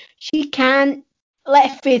parent. She can't.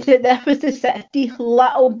 Let's face it, this was the 60s.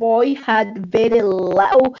 Little boy had very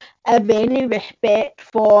little, if any, respect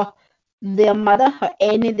for their mother or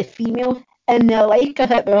any of the females in their life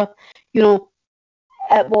because it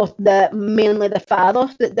was mainly the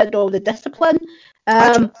fathers that did all the discipline.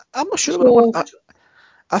 I'm not sure.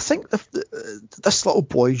 I think this little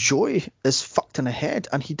boy, Joey, is fucked in the head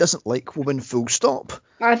and he doesn't like women full stop.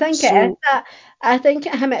 I think it is that. I think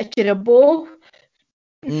it's a mixture of both.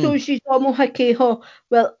 So she's almost a case of,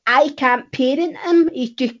 well, I can't parent him.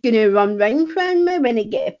 He's just going to run round around me when he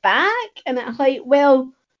gets back. And it's like,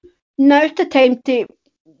 well, now's the time to,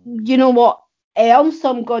 earn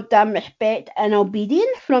some goddamn respect and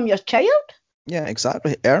obedience from your child. Yeah,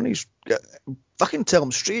 exactly. Ernie's fucking tell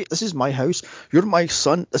him straight. This is my house. You're my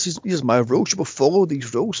son. These are my rules. You will follow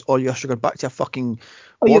these rules, or you're going back to a fucking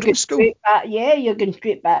boarding school. You're going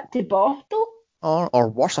straight back to Boston. Or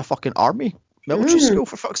worse, a fucking army military school,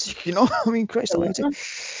 for fuck's sake. I mean, Christ almighty.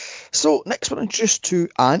 So next we're introduced to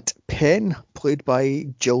Aunt Pen, played by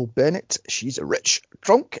Jill Bennett. She's a rich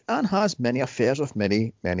drunk and has many affairs with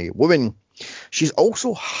many, many women. She's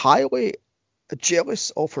also highly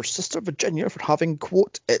jealous of her sister Virginia for having,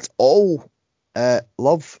 quote, "it all.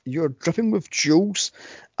 Love, you're dripping with jewels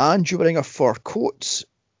and you're wearing a fur coat.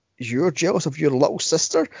 You're jealous of your little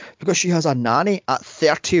sister because she has a nanny at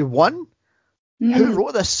 31? Who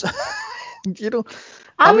wrote this?" You know,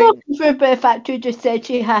 I'm not sure about the fact you just said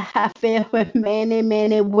she had an affair with many,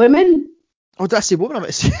 many women. Oh, did I say woman? I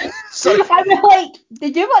meant to say, sorry. I was like,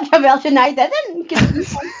 did you watch a version I didn't?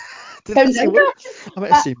 Did I say woman? I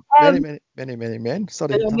meant to say many men.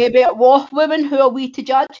 Sorry. Maybe it was women. Who are we to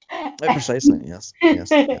judge? Precisely, yes.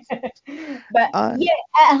 But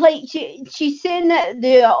like she's saying that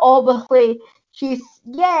they are obviously she's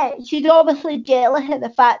obviously jealous of the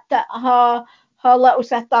fact that her little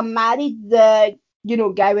sister married the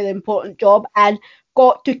guy with an important job and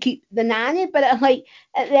got to keep the nanny. But it's like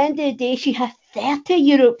at the end of the day, she has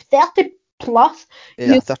 30 plus.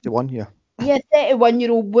 Yeah, 31, yeah. Yeah,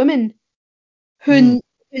 31-year-old woman who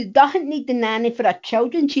doesn't need the nanny for her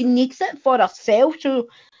children. She needs it for herself. So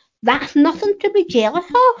that's nothing to be jealous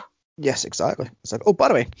of. Yes, exactly. Oh, by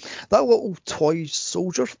the way, that little toy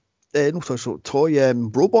soldier, toy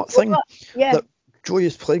robot thing that Joy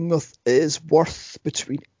is playing with is worth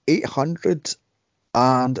between $800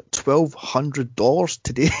 and $1,200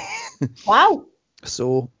 today. Wow.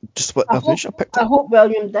 So just what information I picked up. I hope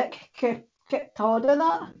William Dick kept hold of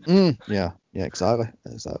that. Yeah, exactly.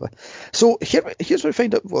 So here's where we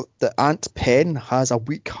find out that Aunt Pen has a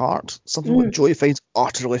weak heart, something that Joy finds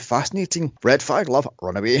utterly fascinating. Red flag, love,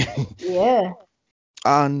 run away. Yeah.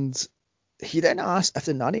 And he then asks if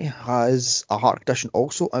the nanny has a heart condition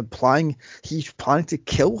also, implying he's planning to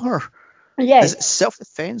kill her. Yeah. Is it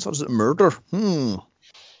self-defense or is it murder? I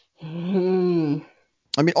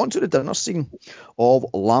mean, onto the dinner scene of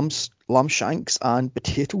lamb shanks and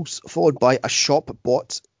potatoes, followed by a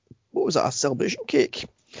shop-bought, what was it, a celebration cake?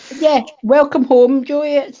 Yeah, welcome home,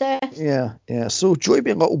 Joey, it says. Yeah. So Joey,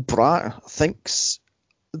 being a little brat, thinks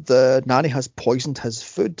the nanny has poisoned his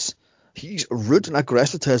food. He's rude and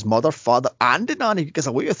aggressive to his mother, father, and the nanny. He gets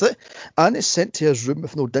away with it. And is sent to his room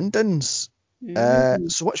with no din-dins.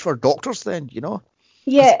 So much for doctors then,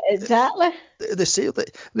 Yeah, exactly. They say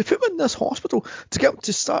that they put him in this hospital to get him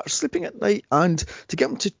to start sleeping at night and to get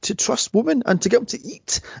him to trust women and to get him to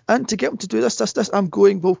eat and to get him to do this. I'm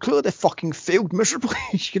going, well, clearly they fucking failed miserably,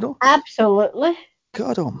 Absolutely.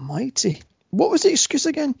 God almighty. What was the excuse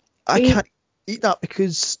again? I can't eat that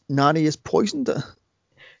because Nanny has poisoned it.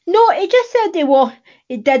 No, he just said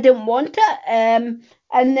he didn't want it.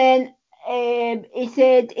 And then he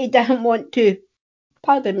said he didn't want to.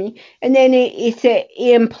 Pardon me. And then he said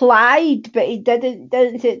he implied, but he didn't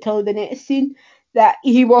say it till the next scene, that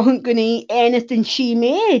he wasn't going to eat anything she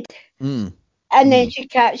made. And then she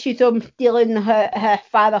catches him stealing her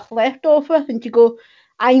father's leftovers, and she goes,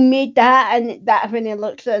 "I made that," and that when he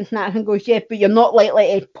looks at it and goes, "Yeah, but you're not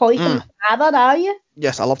likely to poison my father, are you?"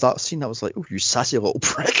 Yes, I love that scene. I was like, "Oh, you sassy little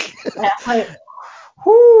prick." Like,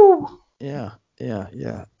 whoo. Yeah.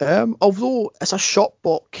 Although it's a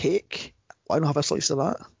shop-bought cake, why not have a slice of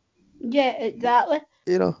that? Yeah, exactly.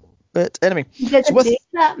 But anyway, She didn't make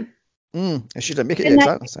that. She didn't make it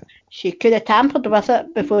exactly. She could have tampered with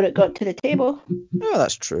it before it got to the table. Oh,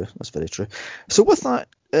 that's true. That's very true. So with that,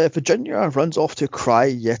 Virginia runs off to cry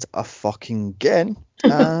yet a fucking again,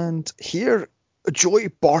 and here Joey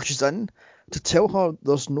barges in to tell her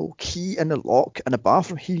there's no key in the lock in the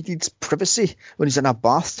bathroom. He needs privacy when he's in a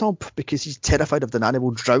bathtub because he's terrified of the nanny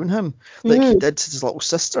will drown him, like he did to his little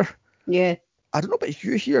sister. Yeah. I don't know about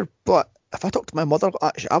you here, but if I talked to my mother,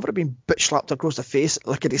 actually, I would have been bitch slapped across the face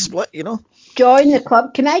like a split, Join the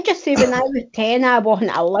club. Can I just say, when I was 10, I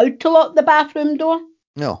wasn't allowed to lock the bathroom door.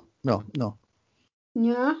 No.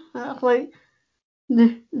 Yeah, that's like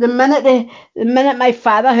the minute my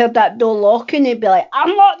father heard that door locking, he'd be like,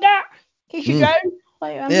 "Unlock that, in case you drown."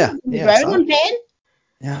 Like, I'm not going to drown. I'm 10.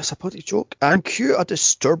 Yeah, it's a bloody joke. And cue a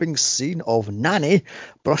disturbing scene of Nanny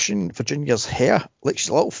brushing Virginia's hair like she's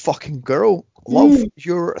a little fucking girl. Love,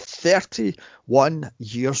 you're 31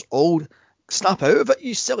 years old. Snap out of it,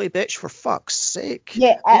 you silly bitch, for fuck's sake.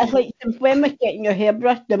 Yeah, it's like when we're getting your hair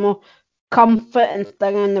brushed, the more comforting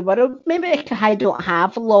thing in the world. Maybe because I don't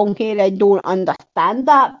have long hair, I don't understand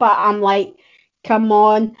that. But I'm like, come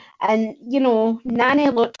on. And, Nanny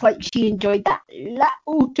looked like she enjoyed that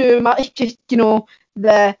little too much. Just, you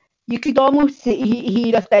could almost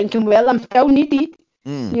hear her thinking, well, I'm still needed.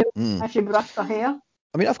 As she brushed her hair.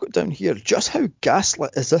 I mean, I've got down here, just how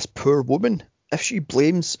gaslit is this poor woman if she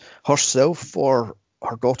blames herself for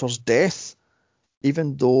her daughter's death?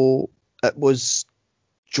 even though it was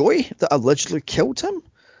Joy that allegedly killed him.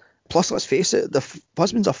 Plus, let's face it, the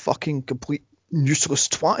husband's a fucking complete useless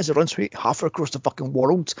twat as he runs away halfway across the fucking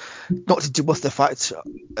world, not to deal with the fact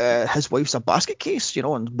his wife's a basket case,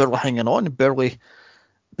 and barely hanging on, barely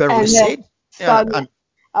And sane. Yeah, son, and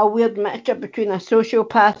a weird mixture between a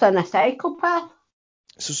sociopath and a psychopath.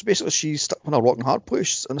 so basically she's stuck in a rock and hard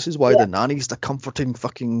place, and this is why Yeah. the nanny's the comforting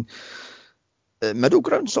fucking middle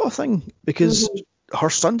ground sort of thing, because her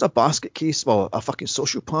son's a basket case, well, a fucking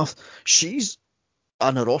sociopath. She's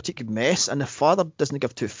a neurotic mess, and the father doesn't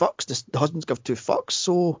give two fucks. The husband's give two fucks,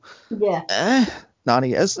 so Yeah.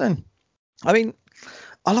 nanny is then. I mean,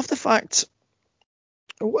 I love the fact.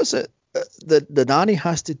 What is it? The nanny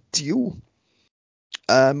has to deal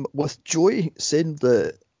with Joy saying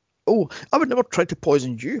that. Oh, I would never try to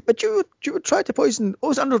poison you, but you would try to poison.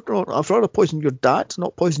 Oh, I'd rather poison your dad,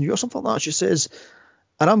 not poison you, or something like that. She says,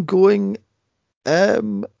 and I'm going.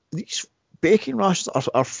 These bacon rashers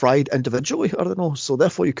are fried individually, I don't know, so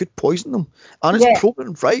therefore you could poison them. And it's Yeah.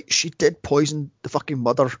 proven right, she did poison the fucking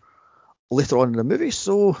mother later on in the movie,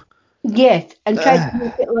 so. Yes, and tried to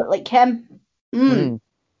make it look like him.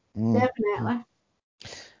 Definitely.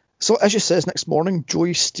 So, as she says, next morning,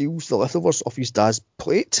 Joey steals the leftovers off his dad's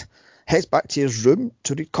plate, heads back to his room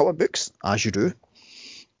to read comic books, as you do,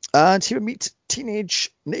 and he will meet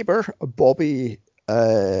teenage neighbour Bobby,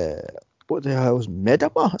 what the hell is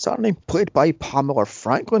Medema? Is that her name? Played by Pamela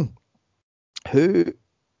Franklin, who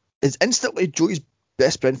is instantly Joey's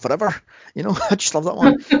best friend forever. I just love that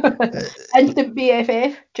one. Instant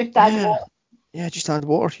BFF, just add water. Yeah, just add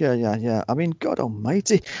water. Yeah. I mean, God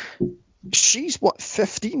almighty. She's,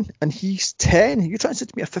 15 and he's 10. You're trying to say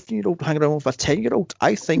to me a 15-year-old hanging around with a 10-year-old?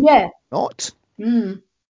 I think not.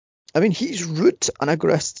 I mean, he's rude and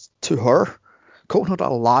aggressive to her, calling her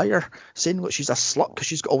a liar, saying that she's a slut because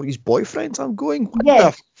she's got all these boyfriends. I'm going, what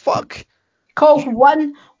the fuck? Calls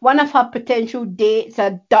one of her potential dates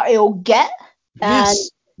a dirty old git.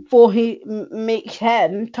 Yes. And before he makes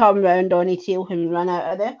him turn round on his heel and run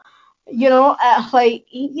out of there. It's like,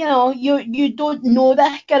 you don't know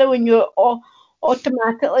this girl and you're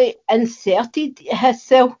automatically inserted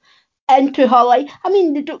himself into her life. I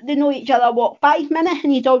mean, they know each other, 5 minutes,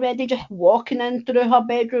 and he's already just walking in through her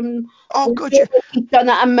bedroom. Oh, God, He's done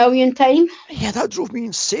it a million times. Yeah, that drove me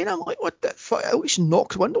insane. I'm like, what the fuck? At least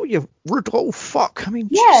knock the window, you rude little fuck. I mean,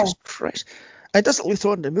 Jesus Christ. And it does it later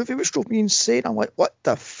on in the movie, which drove me insane. I'm like, what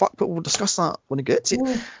the fuck? But we'll discuss that when it gets to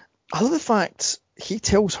it. I love the fact he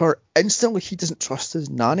tells her instantly he doesn't trust his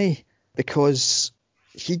nanny because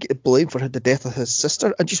he get blamed for the death of his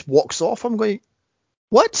sister and just walks off. I'm going,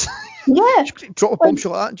 what? Yeah. Drop a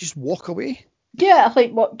bombshell like that and just walk away. Yeah, it's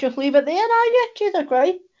like, what, just leave it there, are you? Jesus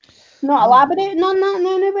Christ. Not elaborating on that in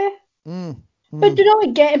any way. But do you know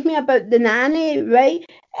what gets me about the nanny, right?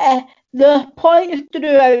 The point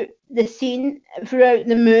throughout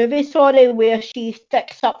the movie, where she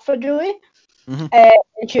sticks up for Joey,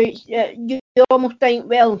 and you almost think,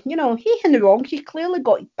 well, he's in the wrong. He's clearly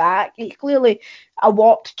got his back. He's clearly a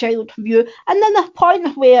warped child view. And then the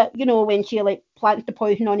point where, when she plants the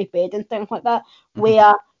poison on his bed and things like that,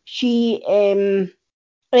 where she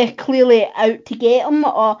clearly out to get him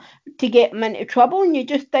or to get him into trouble, and you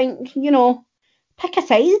just think, pick a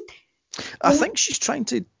side. I think she's trying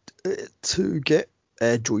to get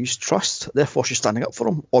Joey's trust, therefore she's standing up for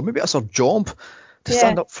him, or maybe it's her job to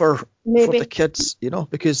stand up for the kids,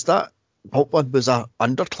 because that one was a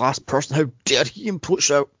underclass person. How dare he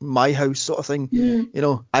approach out my house, sort of thing.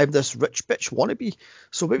 I'm this rich bitch wannabe.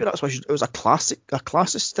 So maybe that's why it was a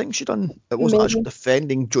classist thing she done. It wasn't actually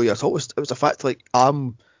defending Joey at all. It was the fact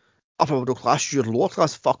I'm upper middle class, you're lower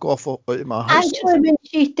class, fuck off out of my house. Actually, when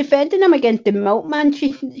she's defending him against the milkman,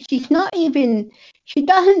 she's not even, she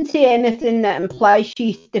doesn't say anything that implies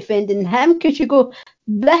she's defending him, because you go,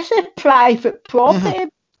 this is private property,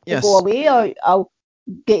 go away or I'll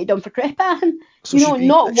get you done for trespassing. So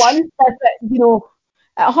not once is it,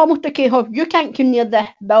 it's almost a case of you can't come near the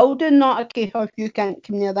building, not a case of you can't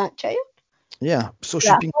come near that child. Yeah, so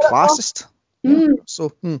she's being classist. Yeah.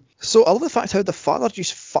 So I love the fact how the father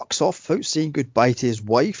just fucks off without saying goodbye to his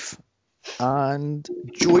wife, and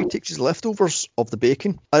Joey takes his leftovers of the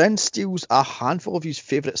bacon and then steals a handful of his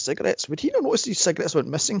favourite cigarettes. Would he not notice these cigarettes went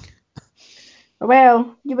missing?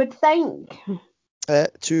 Well, you would think.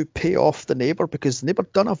 To pay off the neighbour, because the neighbour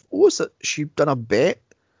she done a bet.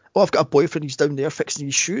 Oh, I've got a boyfriend, he's down there fixing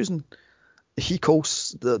his shoes, and he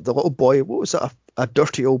calls the little boy, what was it, a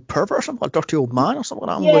dirty old pervert or something, a dirty old man or something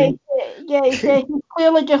like that. He's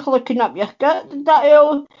clearly just looking up your skirt, that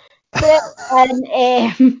old bit,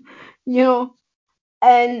 and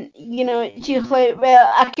And, you know, she's like,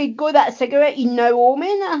 well, I could go that cigarette, you know, owe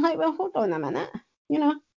me. And I'm like, well, hold on a minute, you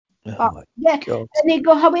know. Oh But, my yeah. god. And they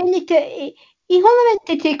go, how many he only went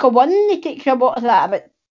to take a one, and he takes a, what is that, about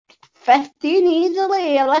 15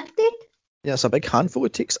 easily lifted. Yeah, it's a big handful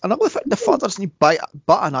it takes. And I love the fact doesn't bat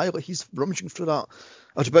an eye like he's rummaging through that.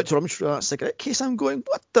 I was about to rummage through that cigarette case. I'm going,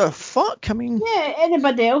 what the fuck? I mean, Yeah,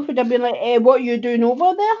 anybody else would have been like, what are you doing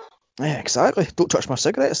over there? yeah, exactly. Don't touch my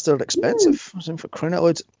cigarettes. They're Mm. expensive. I was in for crying out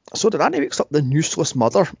loud. So the nanny wakes up the useless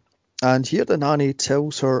mother, and here the nanny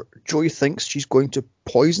tells her Joey thinks she's going to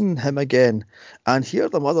poison him again, and here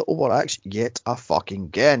the mother overacts yet a fucking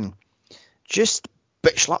again. Just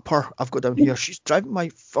bitch slap her. I've got down here. She's driving my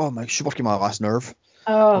she's working my last nerve.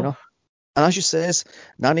 You Oh, know. And as she says,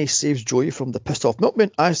 Nanny saves Joey from the pissed off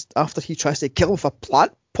milkman after he tries to kill him with a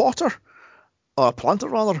plant potter. Or a planter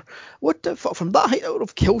rather. What the fuck? From that height I would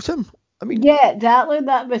have killed him. I mean, yeah, exactly.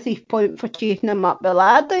 That was his point for chasing him up the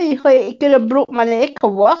ladder. He's like, he could have broke my neck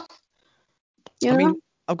or worse, you I know? mean,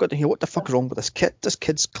 I've got to hear what the fuck is wrong with this kid. This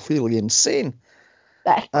kid's clearly insane.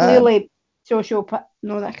 That's Um, clearly sociopath.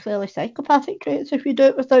 No, that's clearly psychopathic traits if you do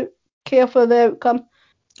it without care for the outcome.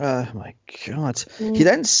 oh my god. He Mm.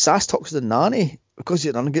 then sass talks to the nanny because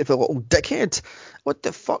he's an ungrateful little dickhead. What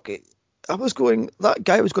the fuck? I was going, that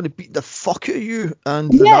guy was going to beat the fuck out of you,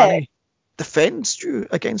 and the Yeah. nanny defends you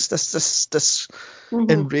against this Hmm.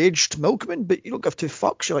 enraged milkman, but you don't give two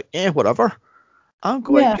fucks. You're like, whatever. I'm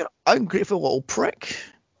going, Yeah. you're an ungrateful little prick.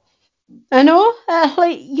 I know.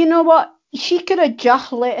 Like, you know what? She could have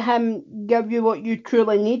just let him give you what you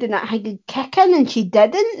truly need and that had a kick in, and she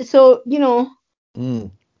didn't. So, you know,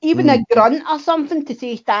 Mm, even mm, a grunt or something to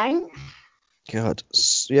say thanks. God.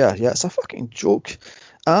 Yeah, it's a fucking joke.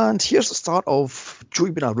 And here's the start of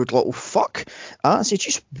Joey being a rude little fuck. As he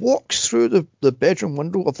just walks through the bedroom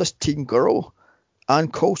window of this teen girl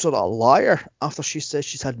and calls her a liar after she says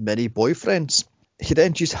she's had many boyfriends. He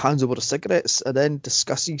then just hands over the cigarettes and then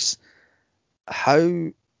discusses how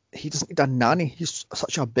he doesn't need a nanny. He's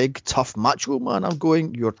such a big, tough macho man. I'm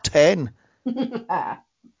going, you're 10.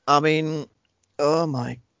 I mean, oh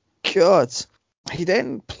my god. He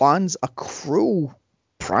then plans a cruel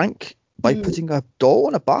prank by Mm. putting a doll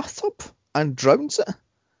in a bathtub and drowns it.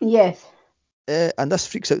 Yes. And this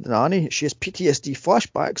freaks out the nanny. She has PTSD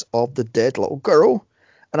flashbacks of the dead little girl.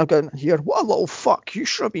 And I'm going, here, what a little fuck. You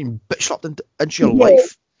should have been bitch slapped into your Yeah,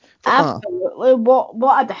 life for that. absolutely.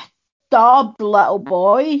 What a disturbed little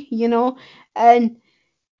boy, you know? And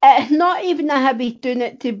it's not even a heavy doing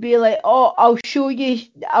it to be like, oh, I'll show you,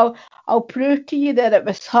 I'll prove to you that it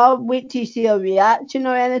was her. Wait till you see her reaction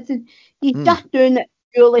or anything. He's Mm, just doing it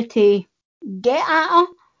purely to get at her,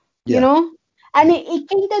 you yeah, know. And yeah. he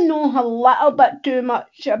kind of knows a little bit too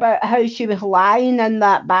much about how she was lying in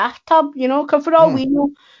that bathtub, you know. Because Mm,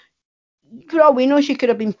 for all we know, she could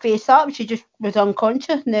have been face up. She just was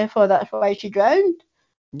unconscious, and therefore that's why she drowned.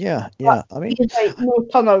 yeah, But yeah. I mean, he's like, no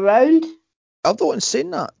turn around. although in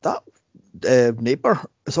saying that neighbour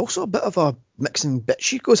is also a bit of a mixing bitch.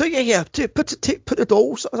 She goes, oh yeah, put the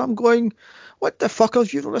dolls. And I'm going, what the fuck?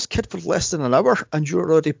 Have you known this kid for less than an hour and you're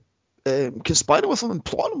already conspiring with him and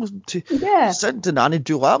plotting with him to Yeah, send the nanny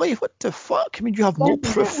Doolally? What the fuck? I mean, you have no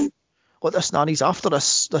proof definitely. what this nanny's after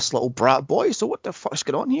this little brat boy. So what the fuck's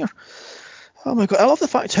going on here? Oh my god, I love the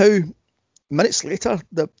fact how minutes later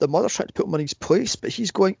the mother's trying to put him in his place, but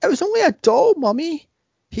he's going, it was only a doll, mummy.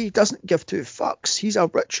 He doesn't give two fucks. He's a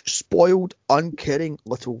rich, spoiled, uncaring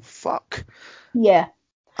little fuck. Yeah,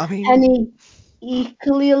 I and mean, he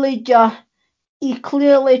clearly just he's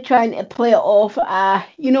clearly trying to play it off.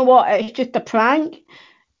 You know what? It's just a prank.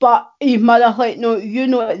 But his mother's like, no, you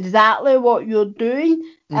know exactly what you're doing.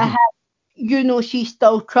 mhm. You know she's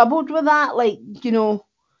still troubled with that. Like, you know,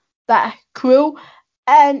 that's cruel.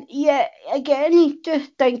 And yeah, again, he's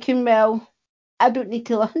just thinking, well, I don't need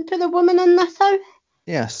to listen to the woman in this house.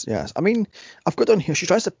 Yes. I mean, I've got down here, she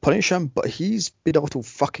tries to punish him, but he's been a little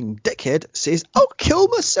fucking dickhead, says, I'll kill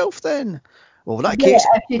myself then. Well, in that Yeah, case,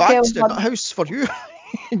 if you back tell to the her, nut house for you.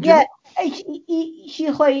 you yeah, know?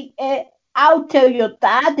 she's like, I'll tell your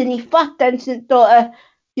dad. And he first instant thought,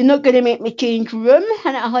 you're not going to make me change room.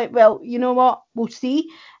 And I'm like, well, you know what? We'll see.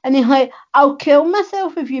 And he's like, I'll kill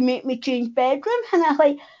myself if you make me change bedroom. And I'm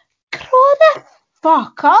like, grow the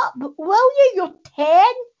fuck up, will you? You're 10.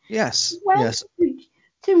 When, Yes.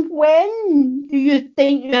 since when do you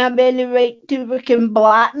think you have any right to fucking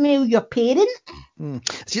blackmail your parents?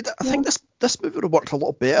 See, I think this movie would have worked a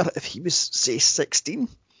lot better if he was, say, 16,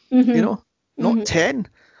 Mm-hmm. not Mm-hmm. 10,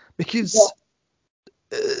 Yeah. because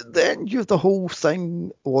then you the whole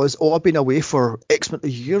thing was, oh, I've been away for X amount of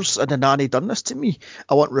years and the nanny done this to me.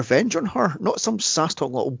 I want revenge on her, not some sass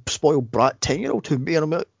talking little spoiled brat 10-year-old who may or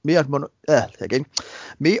may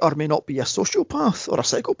not be a sociopath or a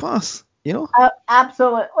psychopath. You know?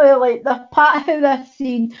 Absolutely. Like the part of this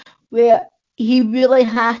scene where he really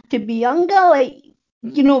had to be younger, like,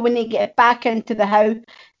 you know, when they get back into the house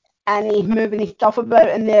and he's moving his stuff about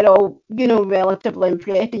and they're all, you know, relatively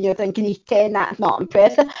impressed and you're thinking he's 10, that's not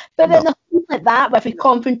impressive. But then No. the thing like that with his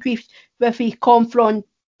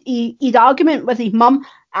argument with his mum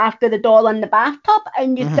after the doll in the bathtub,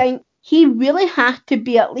 and you think he really had to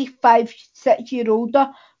be at least 5, 6 years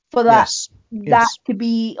older for that Yes. to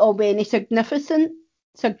be of any significant.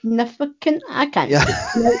 I can't Yeah.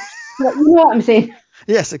 speak. You know what I'm saying?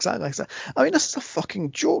 Yes, exactly. I mean, this is a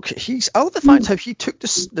fucking joke. I love the fact how he took the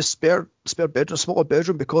spare bedroom, smaller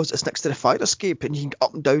bedroom, because it's next to the fire escape, and you can get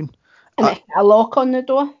up and down. And it's a lock on the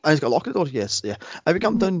door. And he's got a lock on the door. Yes, yeah. And we get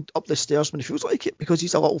him down up the stairs when he feels like it, because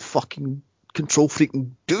he's a little fucking control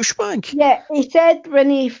freaking douchebag. Yeah, he said when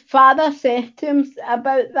his father said to him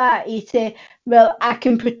about that, he said, well, I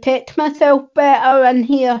can protect myself better in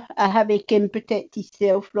here. How he can protect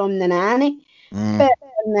himself from the nanny. Better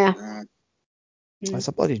in there. It's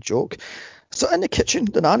a bloody joke. So in the kitchen,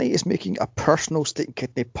 the nanny is making a personal steak and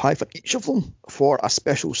kidney pie for each of them for a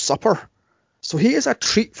special supper. So he is a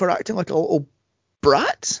treat for acting like a little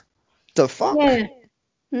brat. The fuck? Yeah.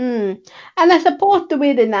 And I suppose the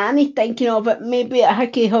way the nanny's thinking of it, maybe a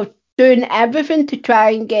case of doing everything to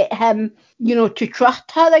try and get him, you know, to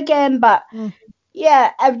trust her again. But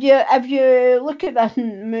yeah, if you look at this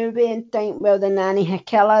movie and think, well, the nanny had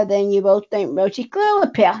killed her, then you will think, well, she clearly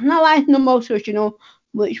personalised them all, so she know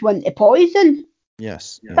which one to poison.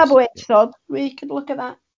 Yes. Double-edged sword, we could look at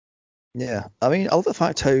that. Yeah. I mean, I love the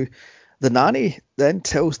fact how the nanny then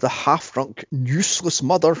tells the half-drunk, useless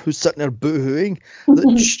mother who's sitting there boo-hooing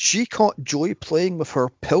that she caught Joey playing with her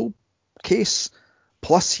pill case,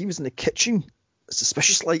 plus he was in the kitchen,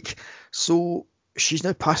 suspicious-like, so she's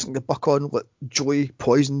now passing the buck on what Joey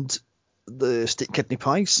poisoned the steak kidney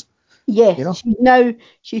pies. Yes, You know?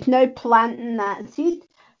 she's now planting that seed.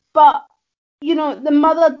 But, you know, the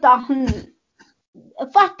mother doesn't,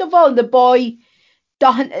 first of all, the boy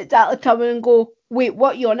doesn't exactly come and go, wait,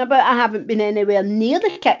 what are you on about? I haven't been anywhere near the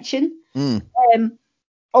kitchen.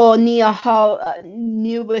 Or near her,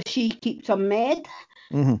 near where she keeps her maid.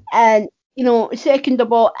 And, you know, second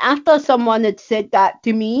of all, after someone had said that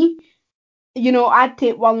to me, you know, I'd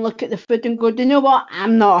take one look at the food and go, do you know what?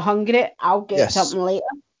 I'm not hungry. I'll get something later.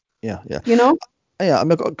 Yeah. You know? Yeah, I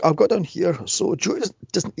mean, I've got down here. So Joey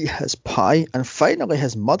doesn't eat his pie, and finally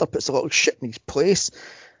his mother puts a little shit in his place,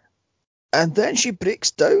 and then she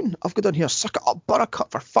breaks down. I've got down here, suck it up,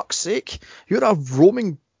 Buttercup, for fuck's sake. You're a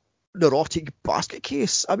roaming neurotic basket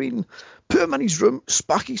case. I mean, put him in his room,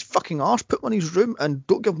 spack his fucking arse, put him in his room, and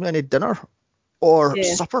don't give him any dinner or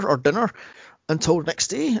supper or dinner until next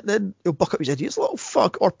day. Then he'll buck up his ideas, little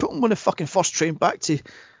fuck, or put him on the fucking first train back to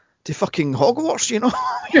fucking Hogwarts, you know?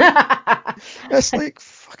 It's like,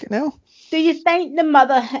 fucking hell. Do you think the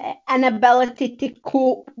mother inability to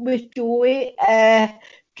cope with Joey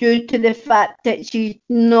due to the fact that she's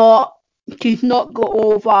not got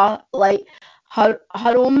over like her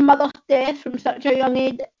own mother's death from such a young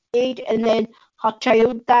age and then her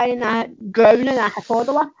child drowning at a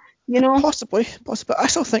toddler, you know? Possibly. I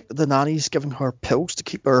still think the nanny's giving her pills to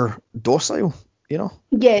keep her docile, you know?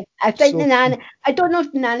 Yeah, I think the nanny, I don't know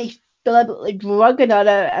if the nanny's deliberately drugging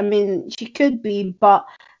her. I mean, she could be, but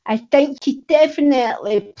I think she's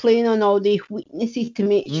definitely playing on all these weaknesses to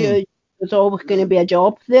make sure there's always going to be a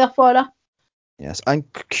job there for her. Yes, and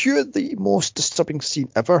cue the most disturbing scene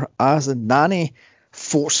ever as the nanny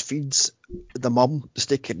force feeds the mum the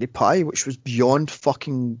steak kidney pie, which was beyond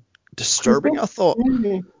fucking disturbing, I thought.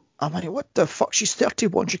 I'm like, what the fuck? She's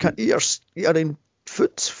 31, she can't eat her own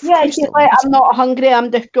food. Yeah, she's like, I'm not hungry, I'm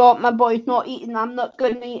distraught, my boy's not eating, I'm not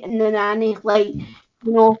going to eat. And the nanny's like, you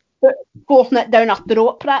know, forcing it down her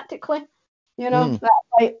throat practically. You know, that's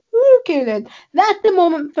like, okay then. That's the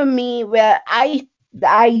moment for me where I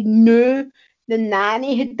knew the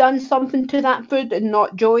nanny had done something to that food and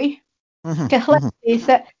not Joey. Because let's face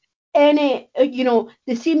it, you know,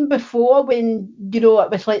 the scene before when, you know,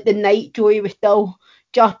 it was like the night Joey was still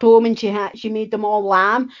just home and she made them all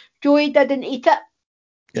lamb. Joey didn't eat it.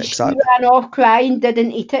 Yeah, She ran off crying,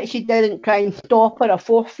 didn't eat it. She didn't try and stop her or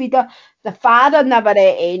force feed her. The father never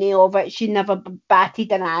ate any of it. She never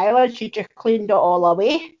batted an eyelid. She just cleaned it all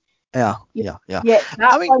away. Yeah. Yeah,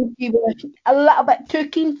 that one, she was a little bit too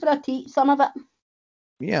keen for her to eat some of it.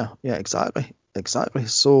 Yeah, exactly.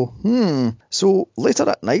 So later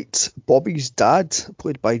that night, Bobby's dad,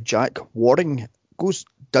 played by Jack Waring, goes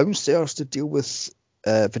downstairs to deal with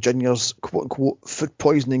Virginia's quote-unquote food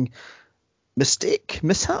poisoning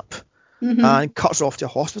mishap, and cuts her off to a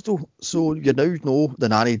hospital. So you now know the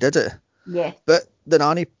nanny did it. Yeah. But the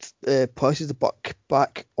nanny places the buck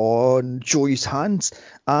back on Joey's hands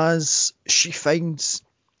as she finds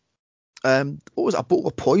what was it, a bottle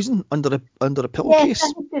of poison under a Yes, pillowcase.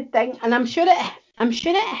 that's the thing, and I'm sure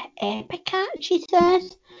it Epicat, she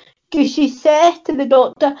says, because she says to the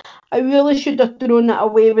doctor, "I really should have thrown it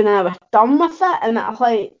away when I was done with it," and I'm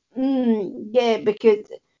like, yeah, because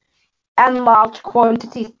in large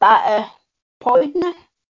quantities that is poisonous,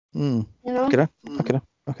 you know. Okay.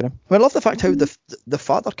 Well, I love the fact how the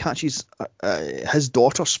father catches his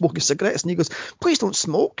daughter smoking cigarettes, and he goes, "Please don't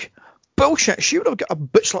smoke." Bullshit. She would have got a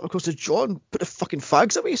bitch slap across the jaw and put the fucking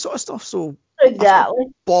fags away, sort of stuff. So that's what Exactly.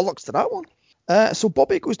 bollocks to that one. So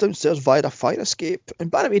Bobby goes downstairs via a fire escape.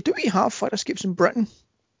 And by the way, do we have fire escapes in Britain?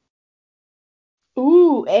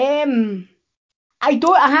 Ooh, I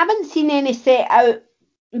haven't seen any set out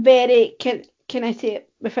very, can I say it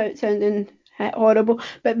without sounding horrible,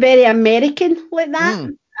 but very American like that.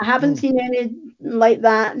 Mm, I haven't mm, seen any like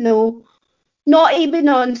that, no. Not even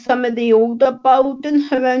on some of the older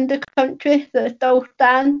buildings around the country that still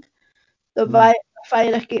stand. The mm.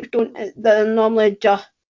 fire escapes don't, they're normally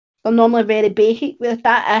very basic with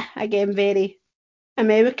that, again, very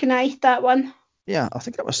Americanised, that one. Yeah, I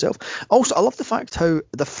think that myself. Also, I love the fact how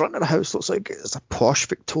the front of the house looks like it's a posh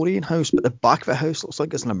Victorian house, but the back of the house looks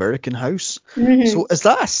like it's an American house. hmm So is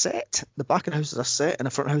that a set? The back of the house is a set, and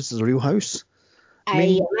the front of the house is a real house. I I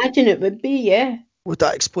mean, imagine it would be, yeah, would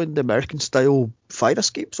that explain the American style fire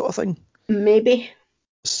escape sort of thing? maybe.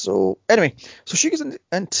 So anyway, so she goes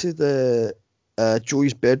into the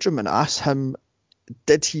Joey's bedroom and asks him,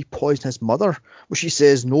 did he poison his mother? Well, she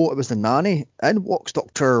says no, it was the nanny. In walks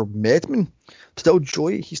Dr. Medman to tell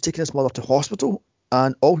Joey he's taking his mother to hospital,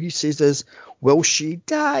 and all he says is, will she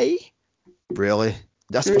die? Really?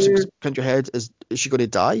 That's the first thing Mm. that comes into your head is she going to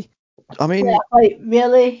die? I Yeah, mean, like,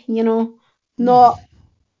 really, not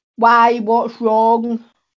why, what's wrong.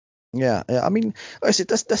 yeah. I mean, like I said,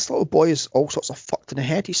 this little boy is all sorts of fucked in the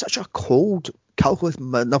head. He's such a cold, calculative,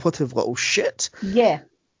 manipulative little shit. Yeah.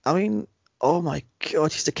 I mean, oh my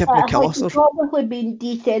god, he's the Kevin Like, he's McAllister. probably been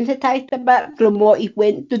desensitised a bit from what he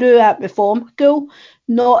went through at reform school,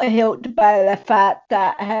 not helped by the fact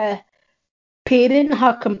that his parents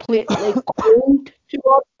are completely cold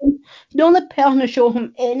towards him. The only person who shows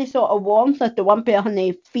him any sort of warmth is the one person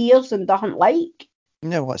he fears and doesn't like.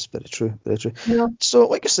 Yeah, well, that's very true, very true. You know, So,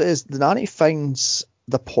 like I says, the nanny finds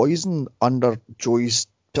the poison under Joey's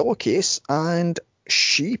pillowcase, and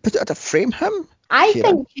she put it to frame him. I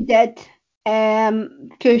Kieran. think she did.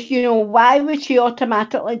 Because why would she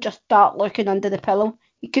automatically just start looking under the pillow?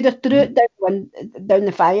 You could have threw Mm, it down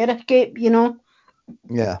the fire escape.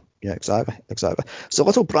 yeah, exactly. So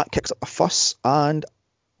little brat kicks up a fuss, and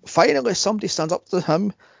finally somebody stands up to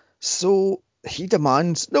him. So he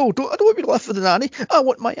demands, "No, I don't want to be left with the nanny. I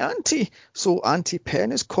want my auntie." So Auntie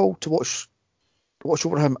Pen is called to watch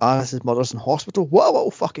over him as his mother's in hospital. What a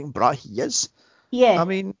little fucking brat he is. I Yeah.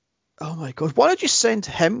 mean, oh my god, why don't you send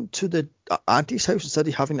him to the auntie's house instead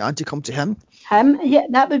of having the auntie come to him? Him, yeah,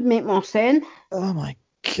 that would make more sense. Oh my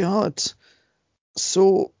god.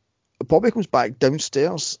 So Bobby comes back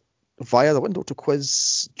downstairs via the window to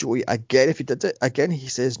quiz Joey again if he did it. Again, he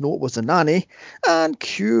says no, it was the nanny. And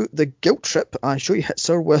cue the guilt trip, and Joey hits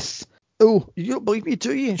her with, "Oh, you don't believe me,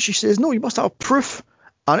 do you?" And she says, "No, you must have proof."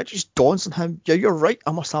 And it just dawns on him, "Yeah, you're right,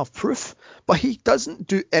 I must have proof." But he doesn't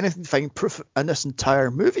do anything to find proof in this entire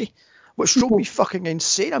movie, which drove me fucking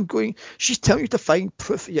insane. I'm going, she's telling you to find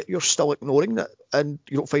proof, yet you're still ignoring it, and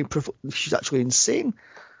you don't find proof. She's actually insane.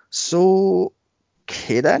 So,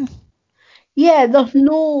 okay then. Yeah, there's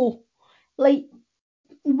no, like,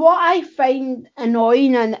 what I find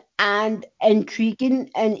annoying and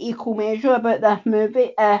intriguing in equal measure about this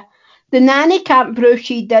movie, the nanny can't prove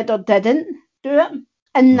she did or didn't do it,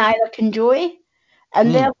 and neither can Joey, and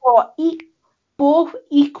Mm, therefore both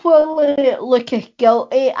equally look as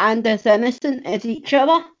guilty and as innocent as each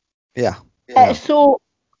other. yeah, yeah. It's so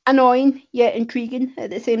annoying yet intriguing at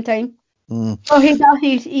the same time. Mm, Oh, he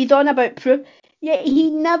does. He's on about proof. Yeah, he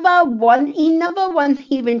never once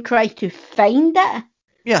even tried to find it.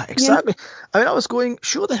 yeah, You know? exactly. I mean, I was going,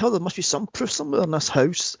 sure the hell there must be some proof somewhere in this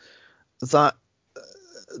house that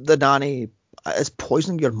the nanny is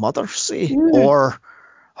poisoning your mother, say, Mm, or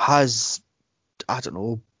has, I don't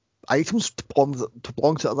know, items to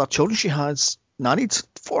belong to other children she has nannied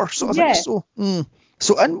for, sort of thing. yeah. So,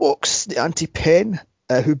 so in walks the Auntie Pen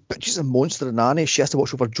who bitches and moans to the nanny she has to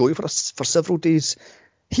watch over Joey for several days.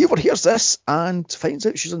 He overhears this and finds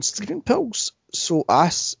out she's on sleeping pills, so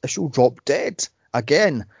asks if she'll drop dead.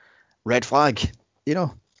 Again, red flag, you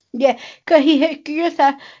know. Yeah, because he accused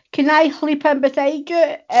her, can I sleep in beside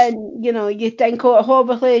you? And, you think,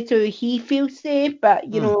 obviously, so he feels safe, but,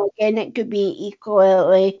 again, it could be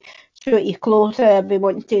equally pretty close if we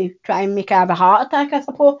want to try and make her have a heart attack, I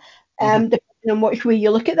suppose, depending on which way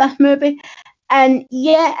you look at this movie. And,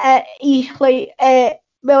 yeah, he's like,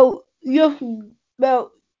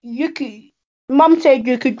 you could, Mum said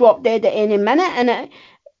you could drop dead at any minute, and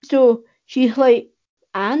so she's like,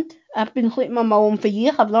 and I've been sleeping on my own for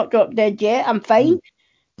years. I've not dropped dead yet. I'm fine.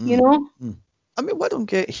 I mean, what I don't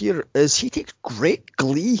get here is he takes great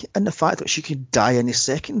glee in the fact that she could die any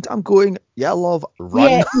second. I'm going, yeah, love, run.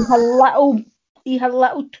 Yeah, he's a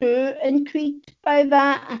little too intrigued by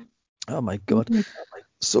that. Oh my god.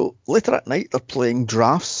 So later at night, they're playing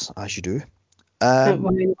drafts, as you do.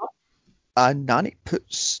 And Nanny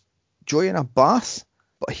puts Joey in a bath,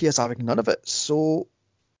 but he is having none of it. So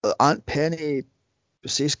Aunt Penny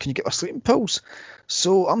says, can you get my sleeping pills?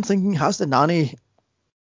 So I'm thinking, has the nanny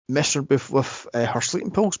messed her with her sleeping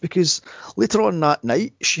pills? Because later on that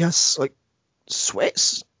night, she has like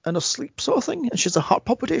sweats in her sleep sort of thing, and she has a heart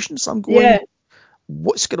palpitation. So I'm going,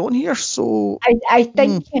 what's going on here? So I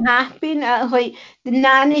think she has been like the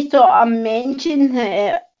nanny sort of mentioned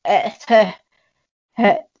that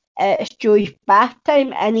it's Joey's bath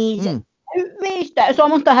time, and he's outraged. It's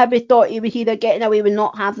almost as if he thought he was either getting away with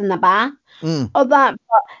not having the bath or that.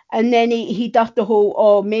 And then he does the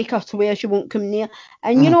whole, make her swear she won't come near.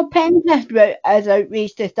 And Penny is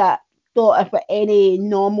outraged as that thought of what any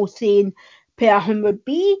normal sane person would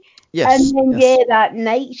be. yes, And then that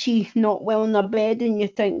night she's not well in her bed, and you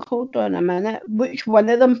think, hold on a minute, which one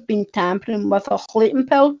of them's been tampering with her sleeping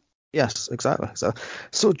pill? Yes, exactly.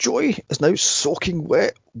 So Joy is now soaking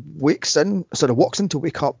wet, walks in to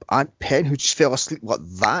wake up Aunt Pen, who just fell asleep like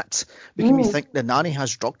that, making me think the nanny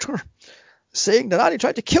has drugged her, saying the nanny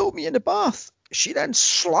tried to kill me in the bath. She then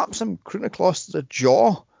slaps him clean across the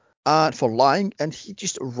jaw for lying, and he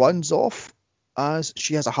just runs off as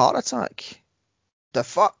she has a heart attack. The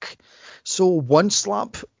fuck? So one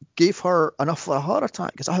slap gave her enough for a heart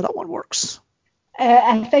attack. Is that how that one works?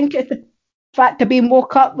 I think it's the fact of being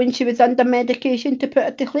woke up when she was under medication to put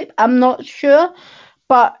her to sleep. I'm not sure,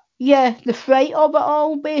 but yeah, the fright of it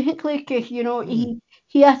all basically, because he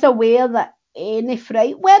is aware that any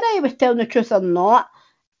fright, whether he was telling the truth or not,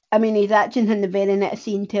 I mean his actions in the very next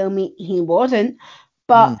scene tell me he wasn't,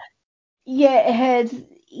 but yeah,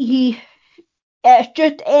 it's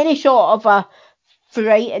just any sort of a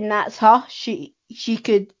fright, and that's her. She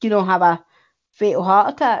could have a fatal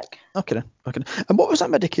heart attack. Okay. And what was that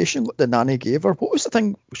medication the nanny gave her? What was the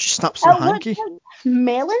thing she snaps her hanky?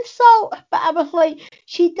 Smelling salt, but I was like,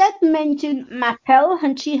 she did mention my pill,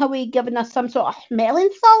 and she had given us some sort of smelling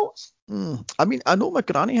salts. I mean, I know my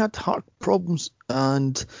granny had heart problems,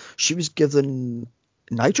 and she was given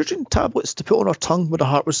nitrogen tablets to put on her tongue when her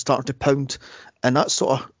heart was starting to pound, and that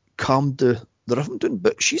sort of calmed the rhythm down.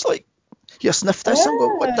 But she's like, here, sniff this. I'm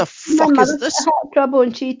going, what the fuck is this? Heart trouble,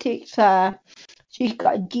 and she takes she's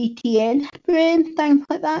got a GTN spray and things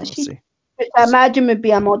like that. Which I imagine would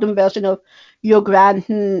be a modern version of your grand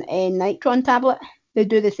Nitron tablet. They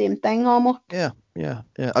do the same thing almost. Yeah.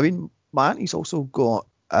 I mean, my auntie's also got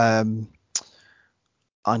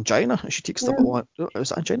angina. She takes the little,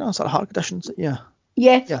 is it angina? Is that a heart condition? Yeah.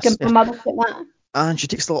 Yes. My mother's got that. And she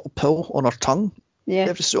takes the little pill on her tongue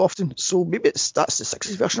every so often. So maybe that's the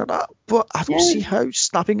 60s version of that. But I don't see how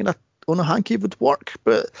snapping on a hanky would work.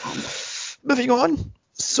 But moving on.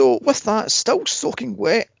 So with that, still soaking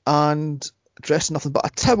wet and dressed in nothing but a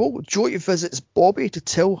towel, Joey visits Bobby to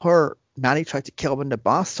tell her nanny tried to kill him in the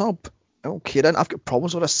bathtub. Okay, then I've got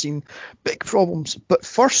problems with this scene. Big problems. But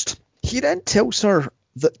first, he then tells her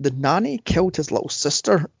that the nanny killed his little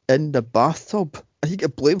sister in the bathtub, and he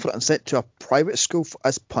got blamed for it and sent to a private school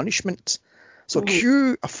as punishment. So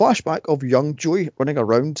cue a flashback of young Joey running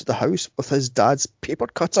around the house with his dad's paper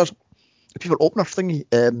cutter, the paper opener thingy.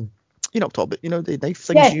 You know what I'm talking about, the knife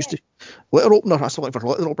things you used to. Letter opener, that's not for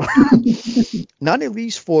letter opener. Nanny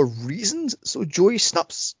leaves for reasons, so Joey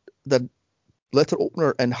snaps the letter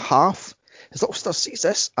opener in half. His little sister sees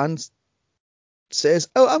this and says,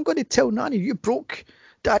 "Oh, I'm going to tell Nanny you broke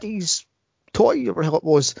Daddy's toy," or whatever it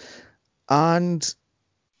was. And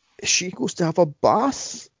she goes to have a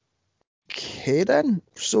bath. Okay, then.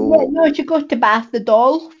 So. Yeah, no, she goes to bath the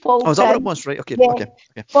doll. Is that what it was? Right. Okay.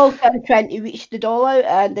 Falls down trying to reach the doll out,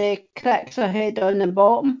 and cracks her head on the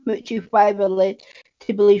bottom, which is why we're led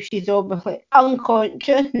to believe she's obviously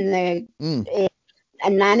unconscious. And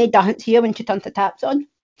and Nanny doesn't see her when she turns the taps on.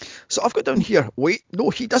 So I've got down here, wait, no,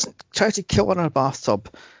 he doesn't try to kill her in a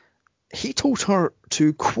bathtub. He told her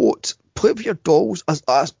to, quote, play with your dolls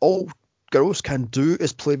as all girls can do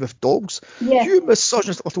is play with dogs. Yeah. You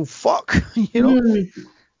misogynist little fuck, you know?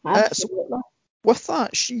 So Absolutely. with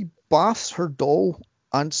that, she baths her doll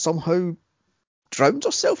and somehow drowns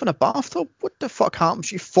herself in a bathtub. What the fuck happens?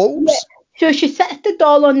 She falls. Yeah. So she sits the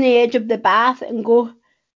doll on the edge of the bath and goes,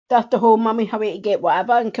 does the whole mummy her way to get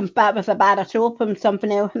whatever, and comes back with a bar of soap and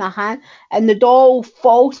something else in her hand, and the doll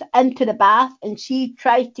falls into the bath, and she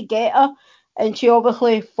tries to get her, and she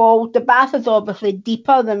obviously falls. The bath is obviously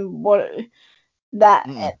deeper than what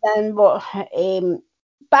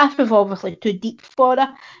bath was obviously too deep for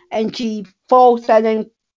her, and she falls in and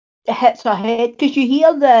hits her head because you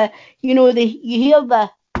hear the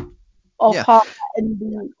of Yeah. her in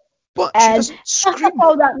the. But she And doesn't first of scream.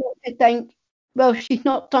 all, that makes me think, well, she's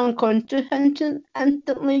not unconscious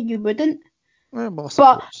instantly, you wouldn't. Well, I But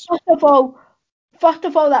suppose. first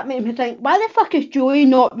of all, that makes me think, why the fuck is Joey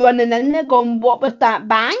not running in there going, what was that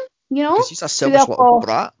bang? You know? Because he's a So selfish little therefore,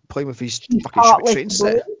 brat playing with his she's fucking shoe partly train to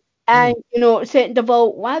set. blame. And, second of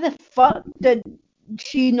all, why the fuck did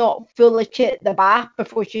she not fully check the bath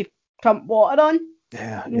before she pumped water on?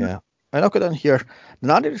 Yeah. And I've got in here,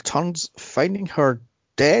 Nanny returns, finding her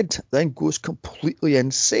dead, then goes completely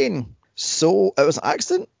insane. So it was an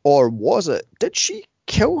accident, or was it? Did she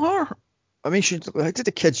kill her? I mean, she did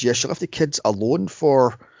the kids, yes. She left the kids alone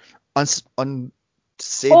for unsaid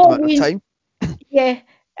amount of time. Yeah.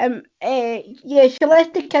 She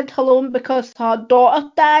left the kids alone because her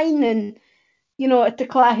daughter's dying, and it's a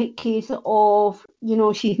classic case of,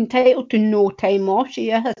 she's entitled to no time off.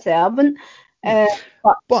 She is a servant, Yeah.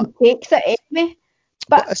 but But she takes it anyway.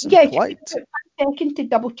 but But it's yeah, she implied. took 1 second to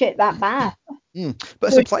double check that bath. But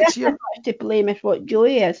it's So implied she's as here. much to blame as what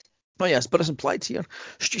Joey is. Oh yes, but it's implied here.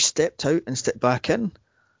 She stepped out and stepped back in.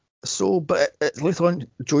 So, but later on,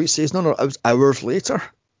 Joey says, no, it was hours later.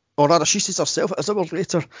 Or rather, she says herself, it was hours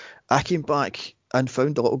later, I came back and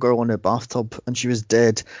found the little girl in the bathtub and she was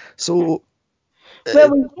dead. So,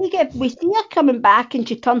 Well, we see her coming back, and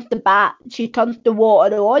she turns the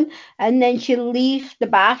water on, and then she leaves the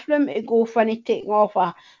bathroom to go finish taking off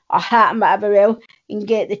her hat and whatever else and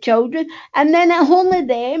get the children. And then it's only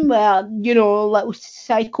then where, little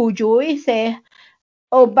psycho Joey say,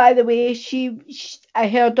 oh, by the way, I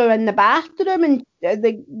heard her in the bathroom, and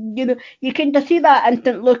you can just see that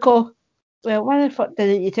instant look of, well, why the fuck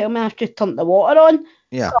didn't you tell me? I've just turned the water on.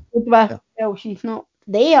 yeah. With, Yeah. well, she's not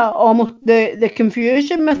there. Almost the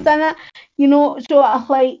confusion within it, So I was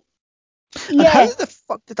like, And how yeah, the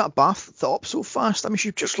fuck did that bath fill up so fast? I mean,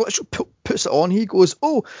 she just literally puts it on. He goes,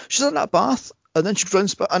 oh, she's in that bath. And then she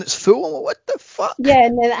runs back and it's full. I'm like, what the fuck? yeah,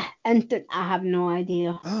 and then instant, I have no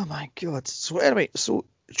idea. Oh my god. So anyway,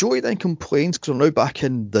 Joey then complains, because we're now back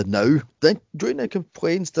in the now. Then Joey now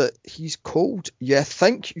complains that he's cold. You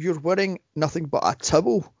think you're wearing nothing but a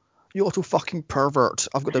towel? You little fucking pervert.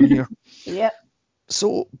 I've got down here. Yep.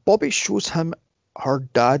 So Bobby shows him her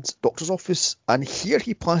dad's doctor's office, and here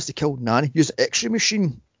he plans to kill Nanny. Use an X-ray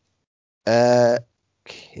machine.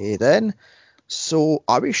 Okay then. So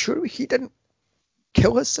are we sure he didn't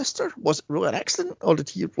kill his sister? Was it really an accident, or did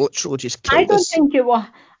he literally just kill I don't this? think it was.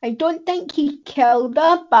 I don't think he killed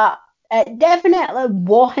her, but it definitely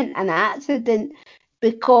wasn't an accident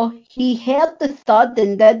because he heard the thud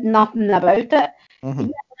and did nothing about it. Mm-hmm. It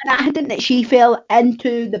was an accident that she fell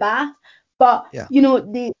into the bath, but Yeah.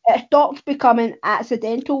 it stopped becoming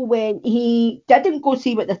accidental when he didn't go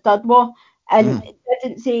see what the thud was and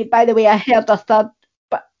didn't say, by the way, I heard a thud,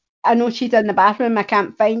 but I know she's in the bathroom, I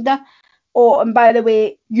can't find her. Oh, and by the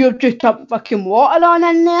way, you've just dumped fucking water on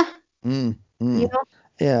in there. Mm, You mm. know,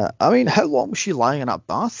 Yeah, I mean, how long was she lying in that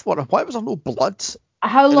bath? Why was there no blood?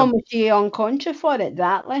 how In a, long was she unconscious for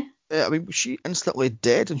exactly? I mean, was she instantly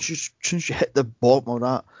dead and she hit the bottom of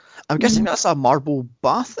that? I'm guessing Mhm. that's a marble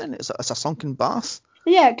bath then? It's a sunken bath?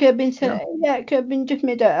 Yeah, it could have been. You know? Yeah, it could have been just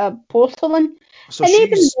made out of porcelain. So And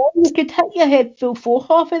even she's... then, you could hit your head full force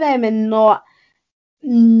off of them and not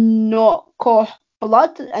cough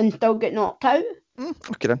blood and still get knocked out.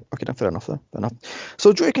 Okay then, fair enough then, fair enough.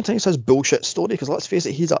 So Joey continues his bullshit story, because let's face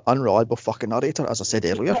it, he's an unreliable fucking narrator, as I said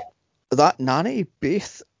earlier. That Nanny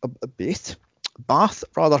bath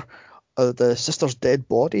rather, the sister's dead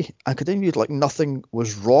body, and continued like nothing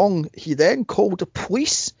was wrong. He then called the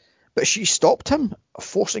police, but she stopped him,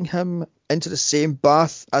 forcing him into the same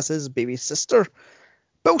bath as his baby sister.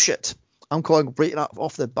 Bullshit. I'm calling right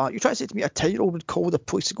off the bat. You try to say to me a 10-year-old would call the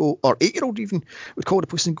police and go, or 8-year-old even, would call the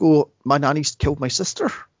police and go, my nanny's killed my sister?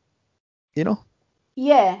 You know?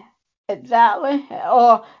 Yeah. exactly.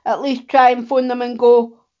 Or at least try and phone them and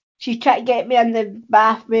go, she tried to get me in the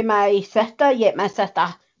bath with my sister, yet my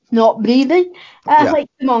sister's not breathing. Yeah. Like,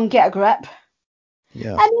 come on, get a grip.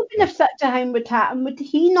 Yeah. And even if such a thing would happen, would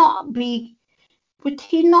he not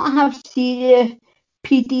have serious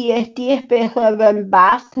PTSD, especially around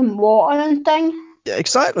baths and water and things? Yeah,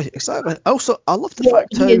 exactly. Also, I love the Yeah,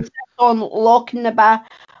 fact he how, insists on locking the bath.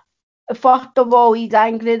 First of all, he's